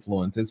Jennifer's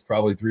influence. It's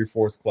probably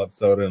 3/4 club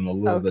soda and a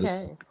little bit of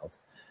okay, something else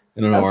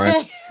and an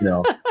orange,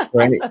 okay.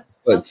 right?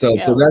 But Something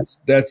so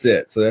else. that's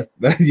it. So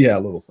that's yeah, a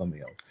little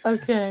something else.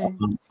 Okay.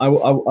 I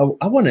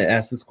want to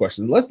ask this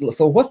question.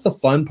 So what's the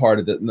fun part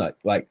of it? Not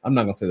like I'm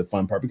not gonna say the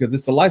fun part because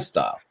it's a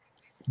lifestyle,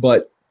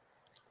 but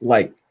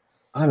like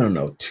I don't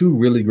know, two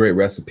really great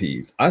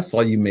recipes. I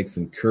saw you make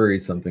some curry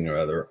something or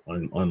other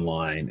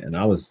online, and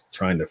I was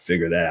trying to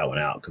figure that one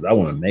out because I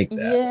want to make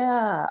that.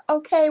 Yeah.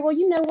 Okay. Well,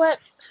 you know what?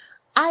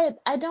 I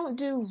don't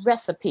do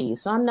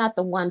recipes, so I'm not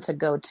the one to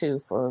go to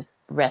for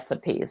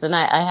recipes. And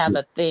I have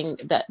a thing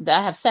that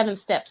I have 7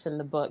 steps in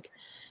the book,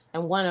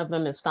 and one of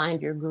them is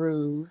find your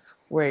groove,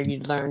 where you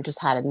learn just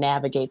how to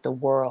navigate the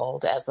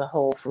world as a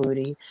whole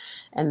foodie.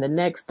 And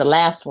the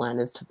last one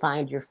is to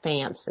find your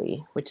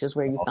fancy, which is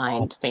where you Oh,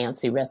 find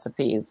fancy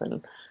recipes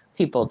and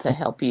people to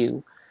help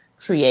you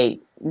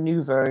create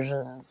new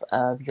versions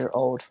of your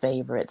old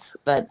favorites.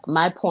 But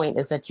my point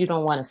is that you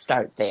don't want to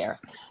start there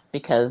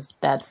because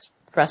that's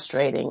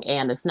frustrating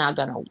and it's not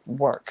going to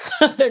work.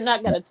 They're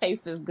not going to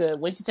taste as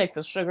good. Once you take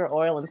the sugar,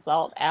 oil, and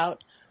salt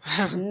out,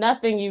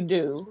 nothing you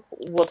do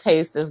will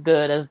taste as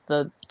good as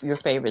your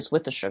favorites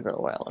with the sugar,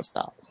 oil, or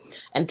salt.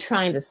 And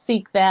trying to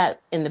seek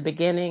that in the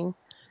beginning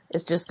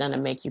is just going to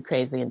make you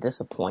crazy and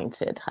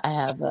disappointed. I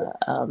have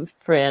a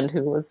friend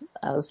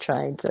I was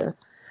trying to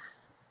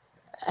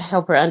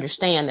help her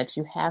understand that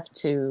you have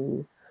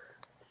to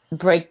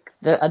break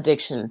the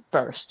addiction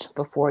first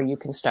before you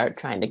can start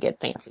trying to get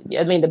fancy.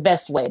 I mean, the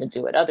best way to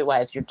do it.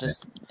 Otherwise,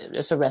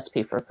 it's a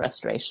recipe for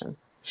frustration.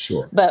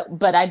 sure.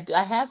 But I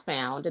have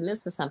found, and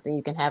this is something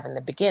you can have in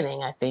the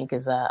beginning, I think,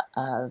 is a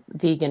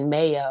vegan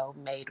mayo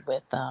made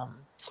with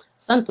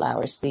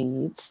sunflower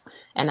seeds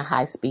and a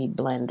high-speed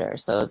blender.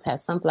 So it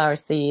has sunflower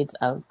seeds,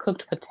 a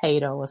cooked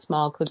potato, a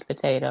small cooked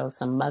potato,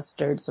 some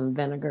mustard, some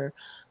vinegar,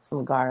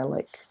 some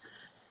garlic,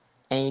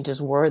 and you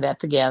just whir that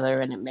together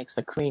and it makes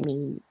a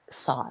creamy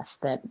sauce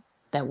that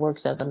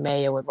works as a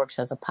mayo. It works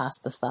as a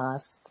pasta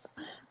sauce,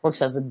 works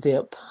as a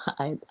dip.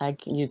 I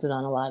can use it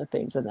on a lot of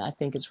things, and I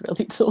think it's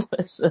really Oh,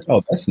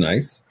 delicious. that's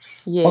nice.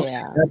 I'll try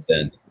Yeah, that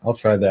then. I'll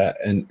try that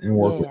and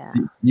work with yeah.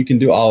 you. You can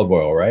do olive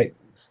oil, right?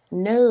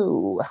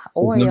 No,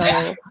 There's no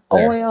oil.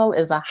 there. Oil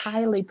is a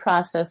highly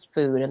processed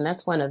food, and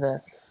that's one of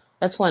the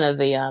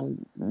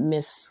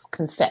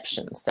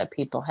misconceptions that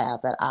people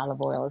have, that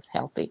olive oil is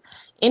healthy.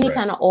 Any Right.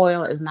 kind of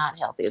oil is not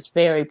healthy. It's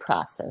very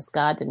processed.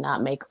 God did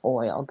not make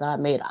oil.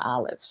 God made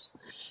olives.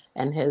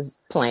 And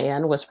his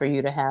plan was for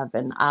you to have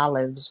an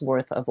olive's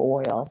worth of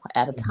oil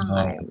at a Uh,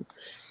 time.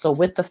 So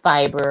with the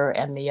fiber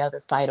and the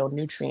other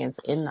phytonutrients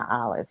in the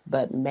olive.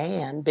 But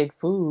man, big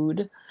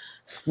food,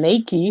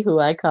 Snaky, who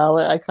I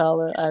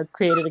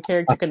created a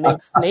character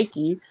named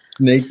Snaky,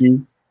 Snaky.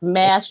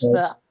 mash Okay.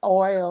 the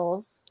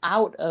oils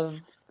out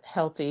of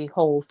healthy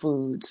whole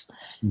foods.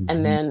 And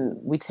Mhm. then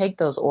we take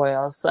those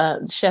oils.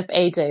 Chef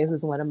AJ,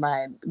 who's one of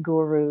my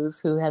gurus,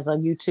 who has a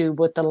YouTube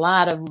with a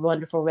lot of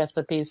wonderful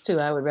recipes too,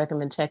 I would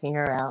recommend checking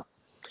her out.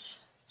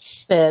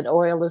 Said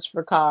oil is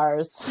for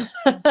cars.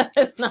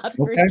 It's not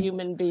for Okay.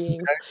 human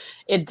beings.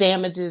 It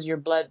damages your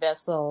blood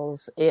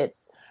vessels. It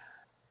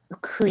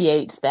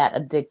creates that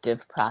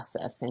addictive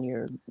process in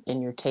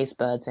your taste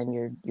buds and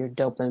your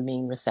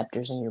dopamine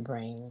receptors in your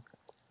brain.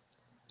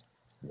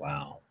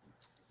 Wow.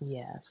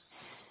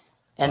 Yes.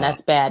 And Uh,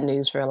 that's bad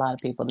news for a lot of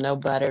people. No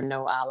butter,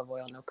 no olive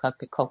oil, no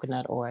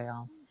coconut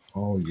oil.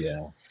 oh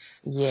yeah.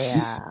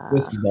 Yeah.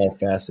 This is all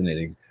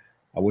fascinating.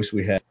 I wish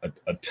we had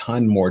a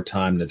ton more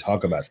time to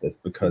talk about this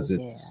because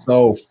it's Yeah.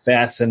 so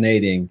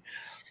fascinating.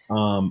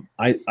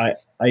 I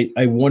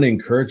want to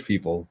encourage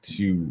people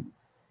to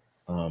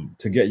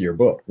get your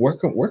book. Where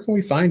can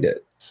we find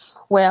it?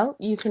 Well,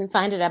 you can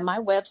find it at my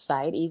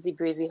website,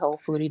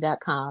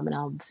 easybreezywholefoodie.com, and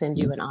I'll send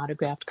you an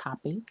autographed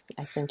copy.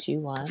 I sent you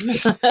one.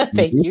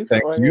 Thank you for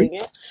Thank you. ordering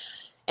it.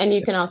 And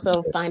you can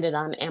also find it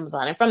on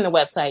Amazon. And from the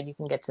website, you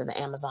can get to the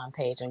Amazon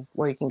page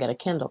where you can get a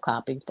Kindle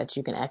copy that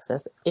you can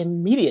access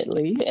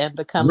immediately and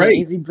become an Great.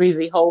 easy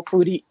breezy whole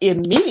foodie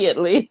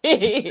immediately.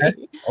 Okay.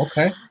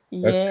 Okay.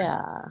 That's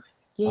Yeah. um,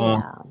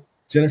 Yeah.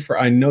 Jennifer.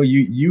 I know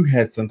you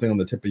had something on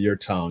the tip of your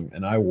tongue,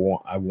 and I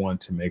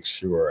want to make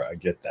sure I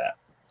get that.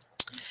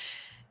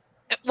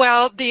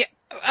 Well,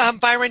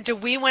 Byron, do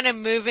we want to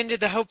move into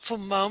the hopeful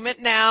moment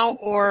now,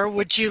 or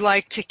would you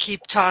like to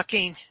keep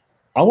talking?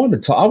 I want to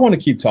talk. I want to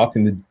keep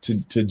talking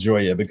to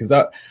Joya because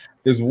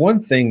there's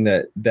one thing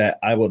that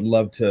I would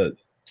love to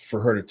for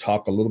her to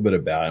talk a little bit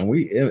about,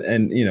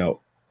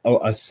 and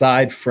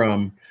aside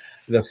from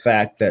the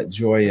fact that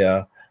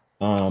Joya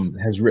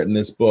has written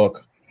this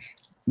book,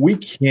 we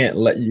can't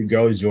let you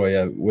go,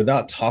 Joya,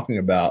 without talking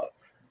about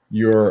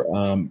your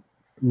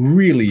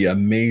really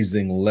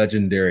amazing,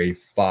 legendary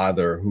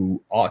father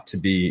who ought to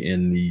be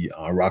in the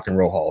Rock and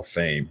Roll Hall of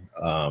Fame.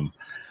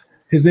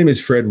 His name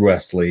is Fred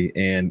Wesley,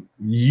 and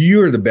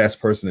you're the best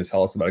person to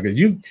tell us about it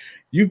because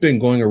you've been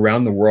going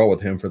around the world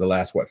with him for the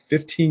last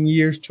 15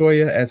 years,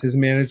 Joya, as his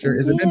manager.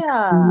 Is it been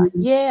 15 Yeah, years?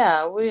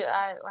 yeah.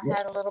 I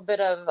had a little bit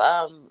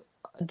of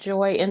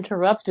joy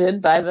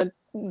interrupted by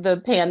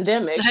the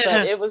pandemic,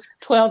 but it was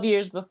 12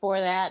 years before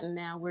that, and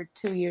now we're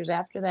 2 years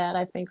after that,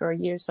 I think, or a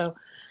year. So,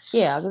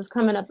 yeah, this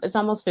coming up. It's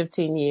almost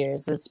 15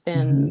 years.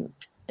 Mhm.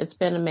 It's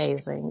been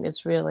amazing.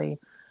 It's really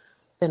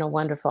been a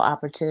wonderful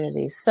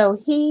opportunity. So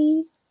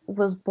he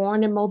was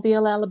born in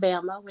Mobile,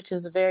 Alabama, which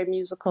is a very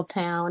musical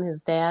town.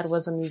 His dad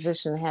was a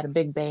musician, had a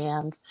big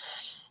band,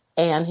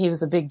 and he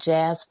was a big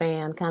jazz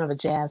fan, kind of a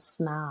jazz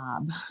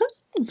snob.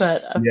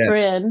 But Yes.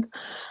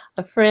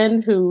 a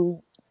friend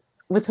who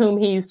with whom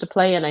he used to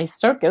play in a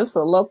circus,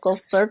 a local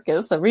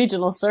circus, a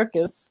regional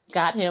circus,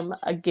 got him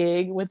a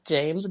gig with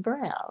James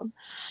Brown.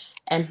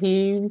 And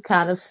he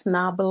kind of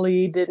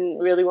snobbily didn't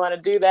really want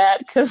to do that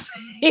because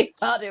he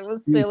thought it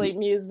was He was silly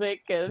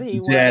music and a he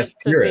jazz wanted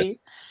to be, purist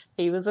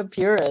he was a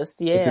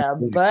purist, with yeah.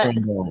 the But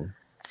trombone.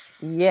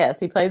 yes,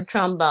 he plays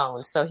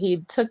trombone. So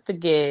he took the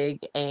gig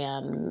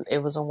and it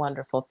was a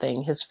wonderful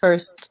thing. His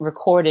first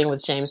recording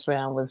with James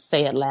Brown was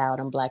Say It Loud,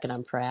 I'm Black and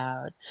I'm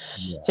Proud.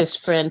 His Yes.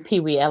 friend Pee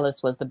Wee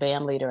Ellis was the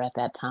band leader at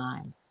that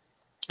time.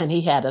 And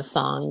he had a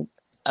song,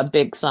 a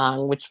big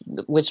song,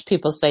 which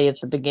people say is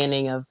the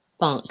beginning of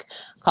funk,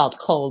 called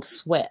Cold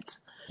Sweat.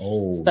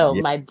 Oh, So yeah.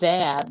 my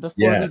dad,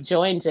 before he Yes.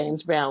 joined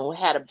James Brown,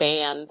 had a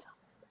band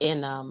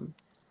in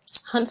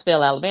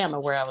Huntsville, Alabama,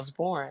 where I was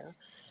born,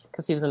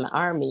 because he was in the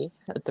Army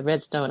at the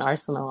Redstone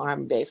Arsenal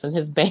Army Base, and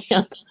his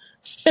band,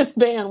 his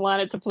band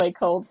wanted to play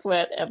Cold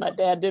Sweat, and my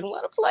dad didn't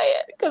want to play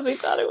it because he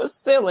thought it was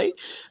silly.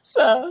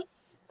 So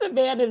the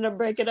band ended up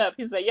breaking up.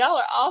 He said, "Y'all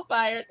are all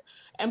fired,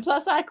 and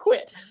plus I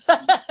quit."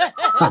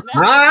 And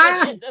that was the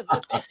Ah! end of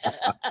the band.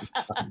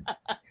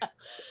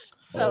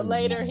 So Oh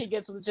later my. he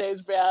gets with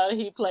James Brown.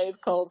 He plays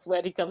Cold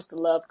Sweat. He comes to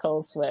love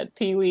Cold Sweat.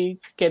 Pee Wee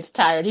gets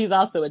tired. He's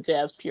also a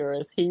jazz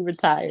purist. He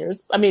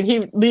retires. I mean, he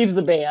leaves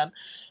the band,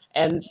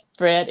 and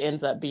Fred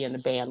ends up being the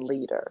band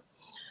leader.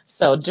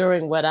 So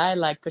during what I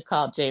like to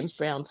call James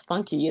Brown's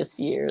funkiest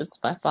years,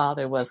 my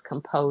father was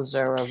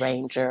composer,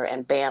 arranger,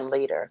 and band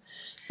leader.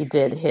 He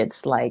did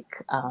hits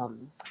like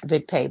The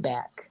Big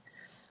Payback.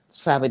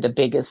 It's probably the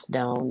biggest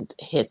known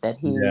hit that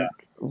Yeah. he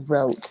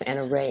wrote and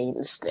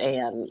arranged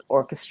and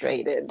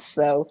orchestrated.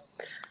 So,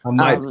 I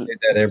might um, play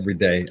that every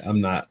day. I'm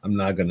not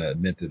gonna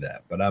admit to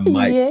that, but I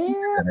might play yeah,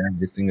 that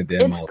every single day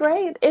of my it's life.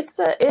 great.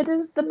 It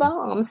is the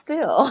bomb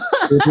still.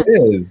 It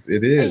is.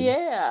 It is.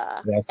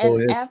 Yeah. It And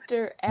absolutely is.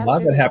 A lot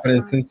of after that his happened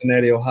in time,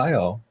 Cincinnati,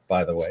 Ohio,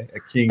 by the way,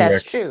 at King that's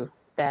Records. true.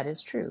 That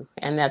is true.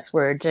 And that's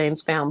where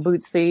James found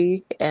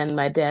Bootsy, and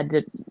my dad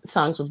did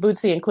songs with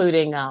Bootsy,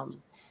 including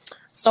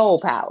Soul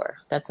Power.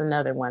 That's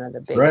another one of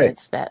the big Right.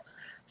 hits that.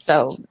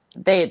 So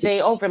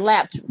they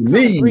overlapped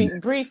kind of Me.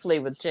 briefly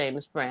with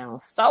James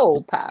Brown's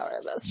Soul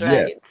Power. That's Yeah.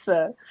 right.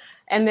 So,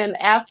 and then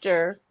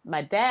after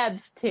my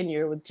dad's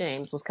tenure with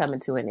James was coming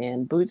to an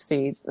end,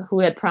 Bootsy, who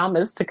had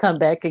promised to come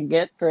back and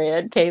get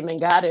Fred, came and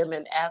got him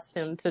and asked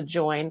him to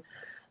join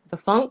the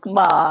Funk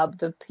Mob,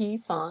 the P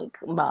Funk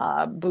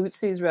Mob,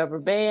 Bootsy's Rubber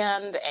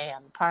Band,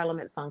 and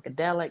Parliament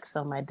Funkadelic.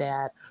 So my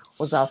dad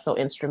was also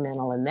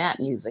instrumental in that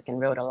music and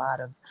wrote a lot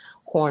of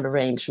horn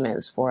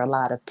arrangements for a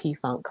lot of P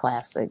Funk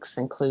classics,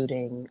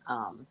 including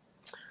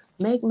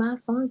Make My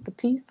Funk the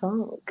P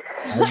Funk.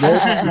 I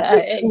wrote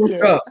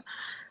Yeah. up.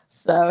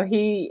 So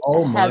he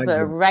Oh my has a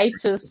goodness.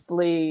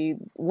 righteously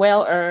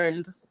well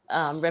earned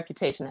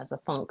reputation as a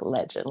funk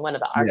legend, one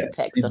of the Yes,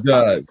 architects it of funk.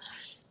 does.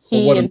 But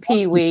He what a and lot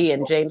Pee of Wee and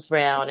people James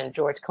Brown and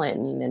George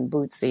Clinton and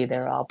Bootsy,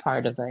 they're all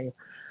part of a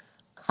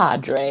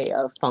cadre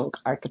of funk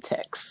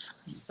architects.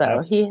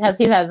 So he has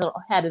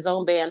had his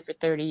own band for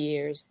 30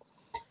 years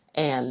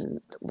and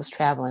was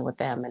traveling with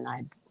them, and I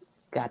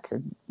got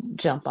to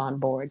jump on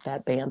board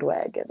that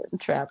bandwagon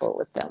and travel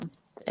with them.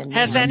 And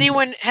Has then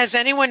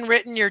anyone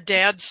written your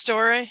dad's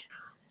story?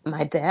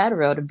 my dad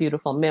wrote a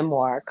beautiful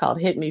memoir called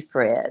Hit Me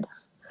Fred.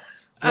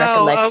 Oh,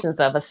 Recollections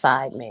of a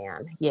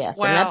Sideman. Yes,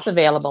 and wow. that's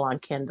available on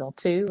Kindle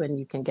too, and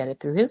you can get it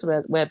through his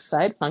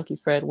website,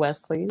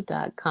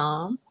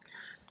 funkyfredwesley.com.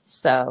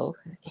 So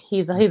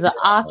he's an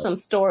awesome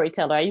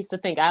storyteller. I used to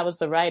think I was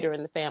the writer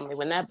in the family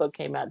when that book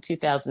came out in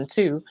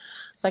 2002.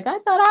 It's like I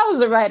thought I was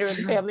the writer in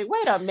the family.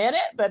 Wait a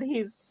minute, but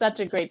he's such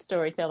a great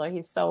storyteller.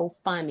 He's so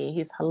funny.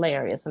 He's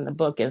hilarious, and the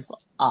book is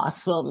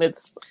awesome.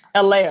 It's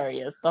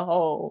hilarious. The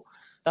whole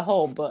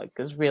book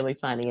is really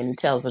funny, and he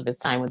tells of his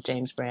time with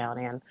James Brown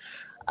and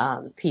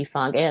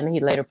P-Funk, and he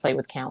later played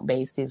with Count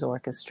Basie's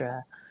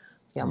orchestra.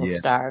 He almost Yeah.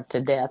 starved to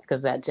death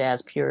because that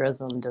jazz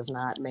purism does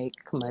not make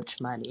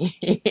much money.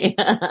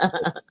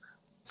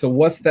 So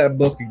what's that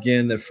book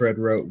again that Fred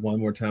wrote one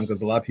more time?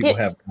 Because a lot of people Hit,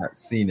 have not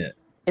seen it.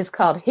 it's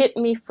called Hit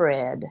Me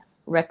Fred,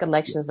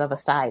 Recollections of a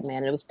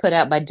Sideman. It was put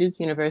out by Duke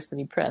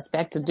University Press.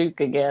 Back to Duke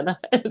again.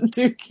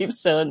 Duke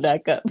keeps showing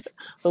back up.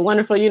 It's a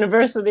wonderful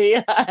university.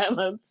 I'm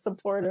a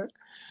supporter.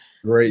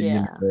 Great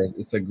Yeah, university.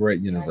 It's a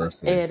great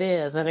university. it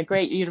is. And a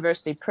great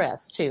university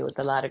press, too, with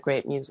a lot of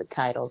great music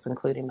titles,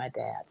 including my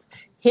dad's.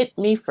 Hit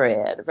Me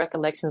Fred,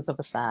 Recollections of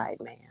a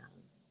Sideman.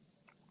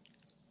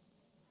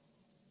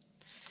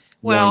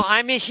 Well,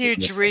 I'm a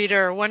huge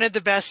reader. One of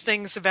the best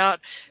things about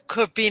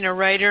being a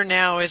writer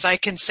now is I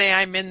can say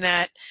I'm in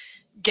that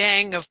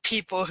gang of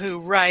people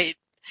who write.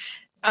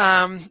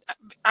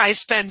 I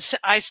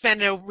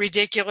spend a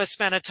ridiculous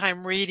amount of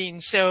time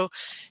reading. So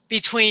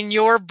between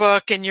your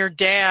book and your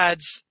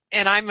dad's,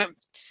 and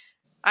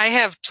I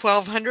have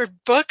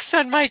 1,200 books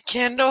on my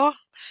Kindle.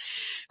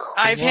 Cool.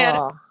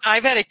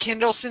 I've had a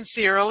Kindle since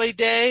the early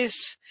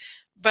days,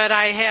 but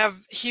I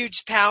have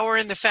huge power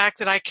in the fact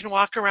that I can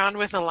walk around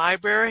with a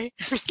library.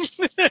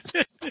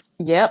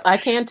 Yep, I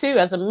can too,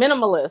 as a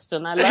minimalist,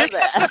 and I love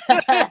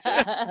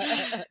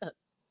that.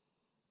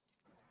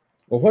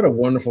 Well, what a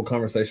wonderful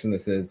conversation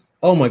this is.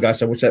 Oh my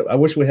gosh, I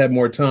wish we had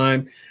more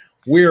time.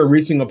 We are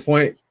reaching a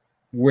point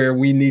where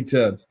we need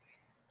to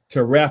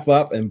wrap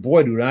up, and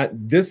boy,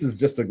 this is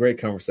just a great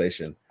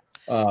conversation.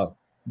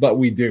 But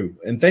we do.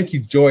 And thank you,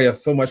 Joya,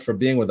 so much for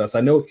being with us.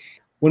 I know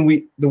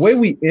the way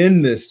we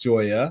end this,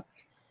 Joya,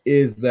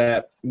 is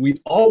that we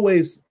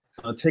always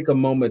take a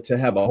moment to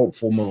have a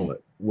hopeful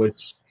moment,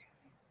 which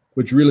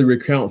really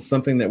recounts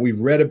something that we've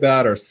read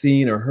about or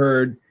seen or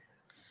heard,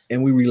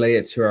 and we relay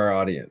it to our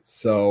audience.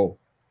 So,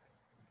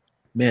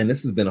 man,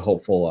 this has been a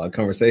hopeful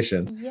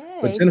conversation. Yay.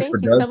 But Jennifer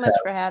Thank you so much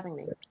for having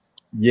me.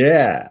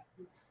 Yeah.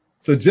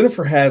 So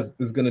Jennifer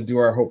is going to do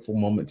our hopeful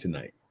moment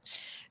tonight.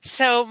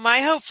 So my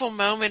hopeful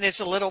moment is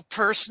a little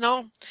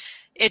personal.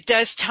 It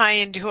does tie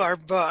into our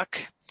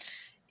book.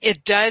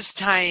 It does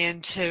tie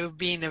into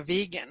being a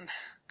vegan.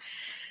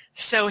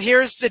 So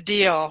here's the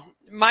deal.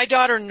 My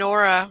daughter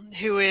Nora,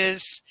 who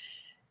is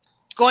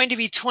going to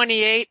be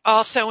 28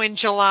 also in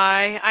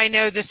July. I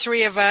know the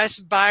three of us,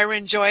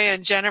 Byron, Joya,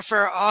 and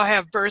Jennifer, all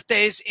have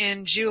birthdays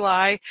in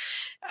July.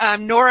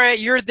 Nora,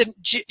 you're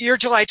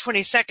July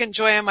 22nd.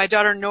 Joya, my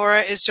daughter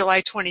Nora, is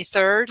July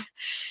 23rd.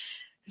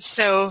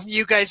 So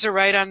you guys are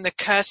right on the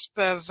cusp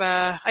of,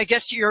 I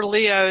guess you're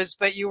Leos,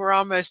 but you were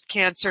almost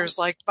Cancers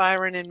like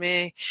Byron and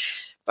me.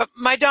 But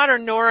my daughter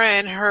Nora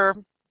and her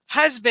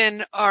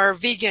husband are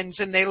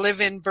vegans, and they live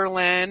in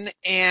Berlin.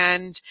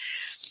 And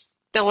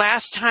the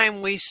last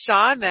time we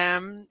saw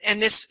them,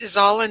 and this is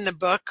all in the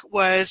book,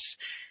 was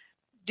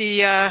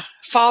the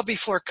fall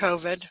before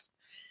COVID,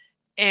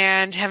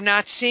 and have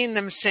not seen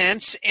them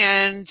since.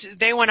 And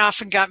they went off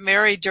and got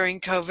married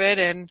during COVID,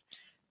 and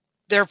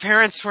their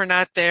parents were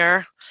not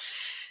there.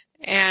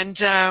 And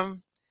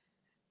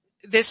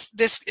this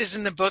is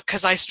in the book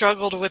because I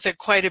struggled with it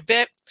quite a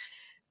bit.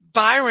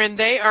 Byron,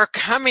 they are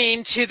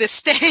coming to the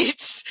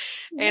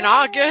States in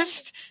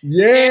August.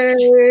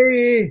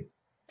 Yay!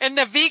 And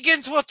the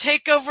vegans will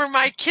take over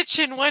my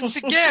kitchen once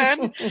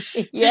again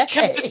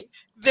because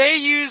they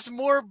use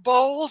more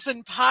bowls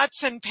and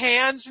pots and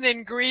pans and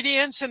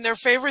ingredients. And their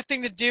favorite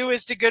thing to do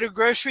is to go to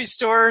grocery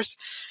stores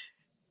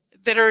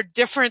that are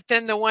different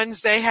than the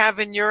ones they have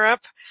in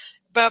Europe.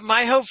 But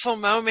my hopeful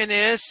moment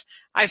is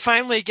I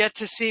finally get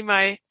to see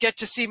my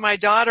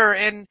daughter,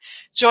 and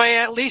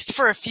Joya, at least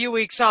for a few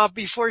weeks, I'll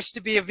be forced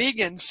to be a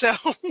vegan. So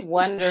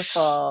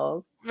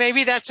wonderful.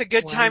 Maybe that's a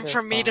good time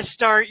for me to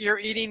start your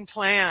eating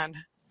plan.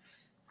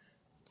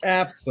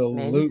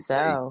 Absolutely. Maybe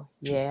so.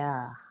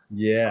 Yeah.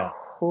 Yeah.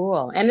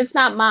 Cool. And it's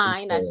not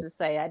mine, I should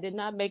say. I did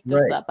not make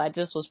this up. I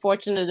just was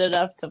fortunate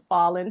enough to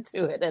fall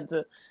into it and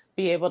to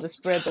be able to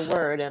spread the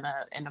word in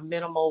a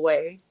minimal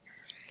way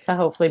to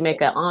hopefully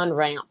make an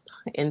on-ramp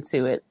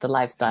into it, the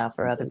lifestyle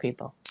for other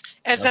people.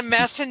 As a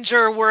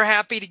messenger, we're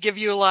happy to give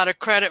you a lot of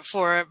credit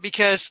for it,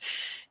 because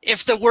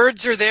if the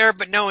words are there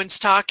but no one's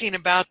talking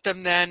about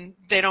them, then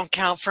they don't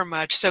count for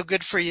much. So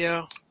good for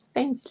you.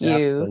 Thank you.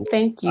 Absolutely.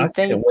 Thank you.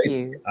 Thank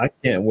you. I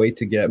can't wait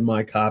to get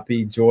my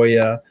copy,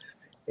 Joya,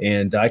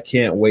 and I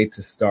can't wait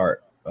to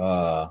start.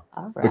 All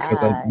right.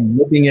 Because I'm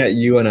looking at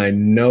you and I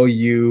know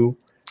you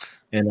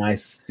and I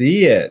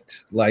see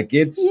it. Like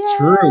it's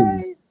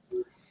true.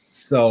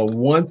 So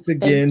once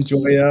again,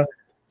 Joya,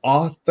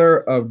 author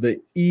of the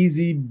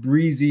Easy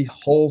Breezy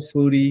Whole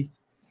Foodie.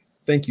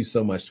 Thank you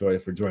so much, Joya,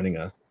 for joining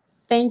us.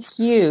 Thank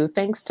you.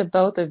 Thanks to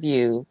both of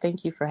you.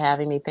 Thank you for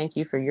having me. Thank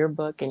you for your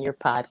book and your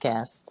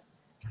podcast.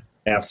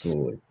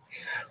 Absolutely.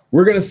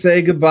 We're going to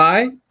say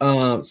goodbye.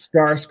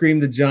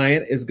 Starscream the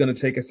Giant is going to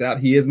take us out.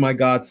 He is my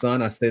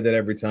godson. I say that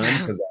every time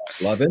because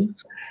I love him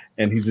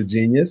and he's a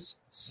genius.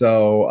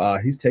 So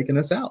he's taking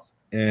us out,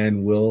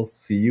 and we'll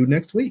see you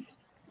next week.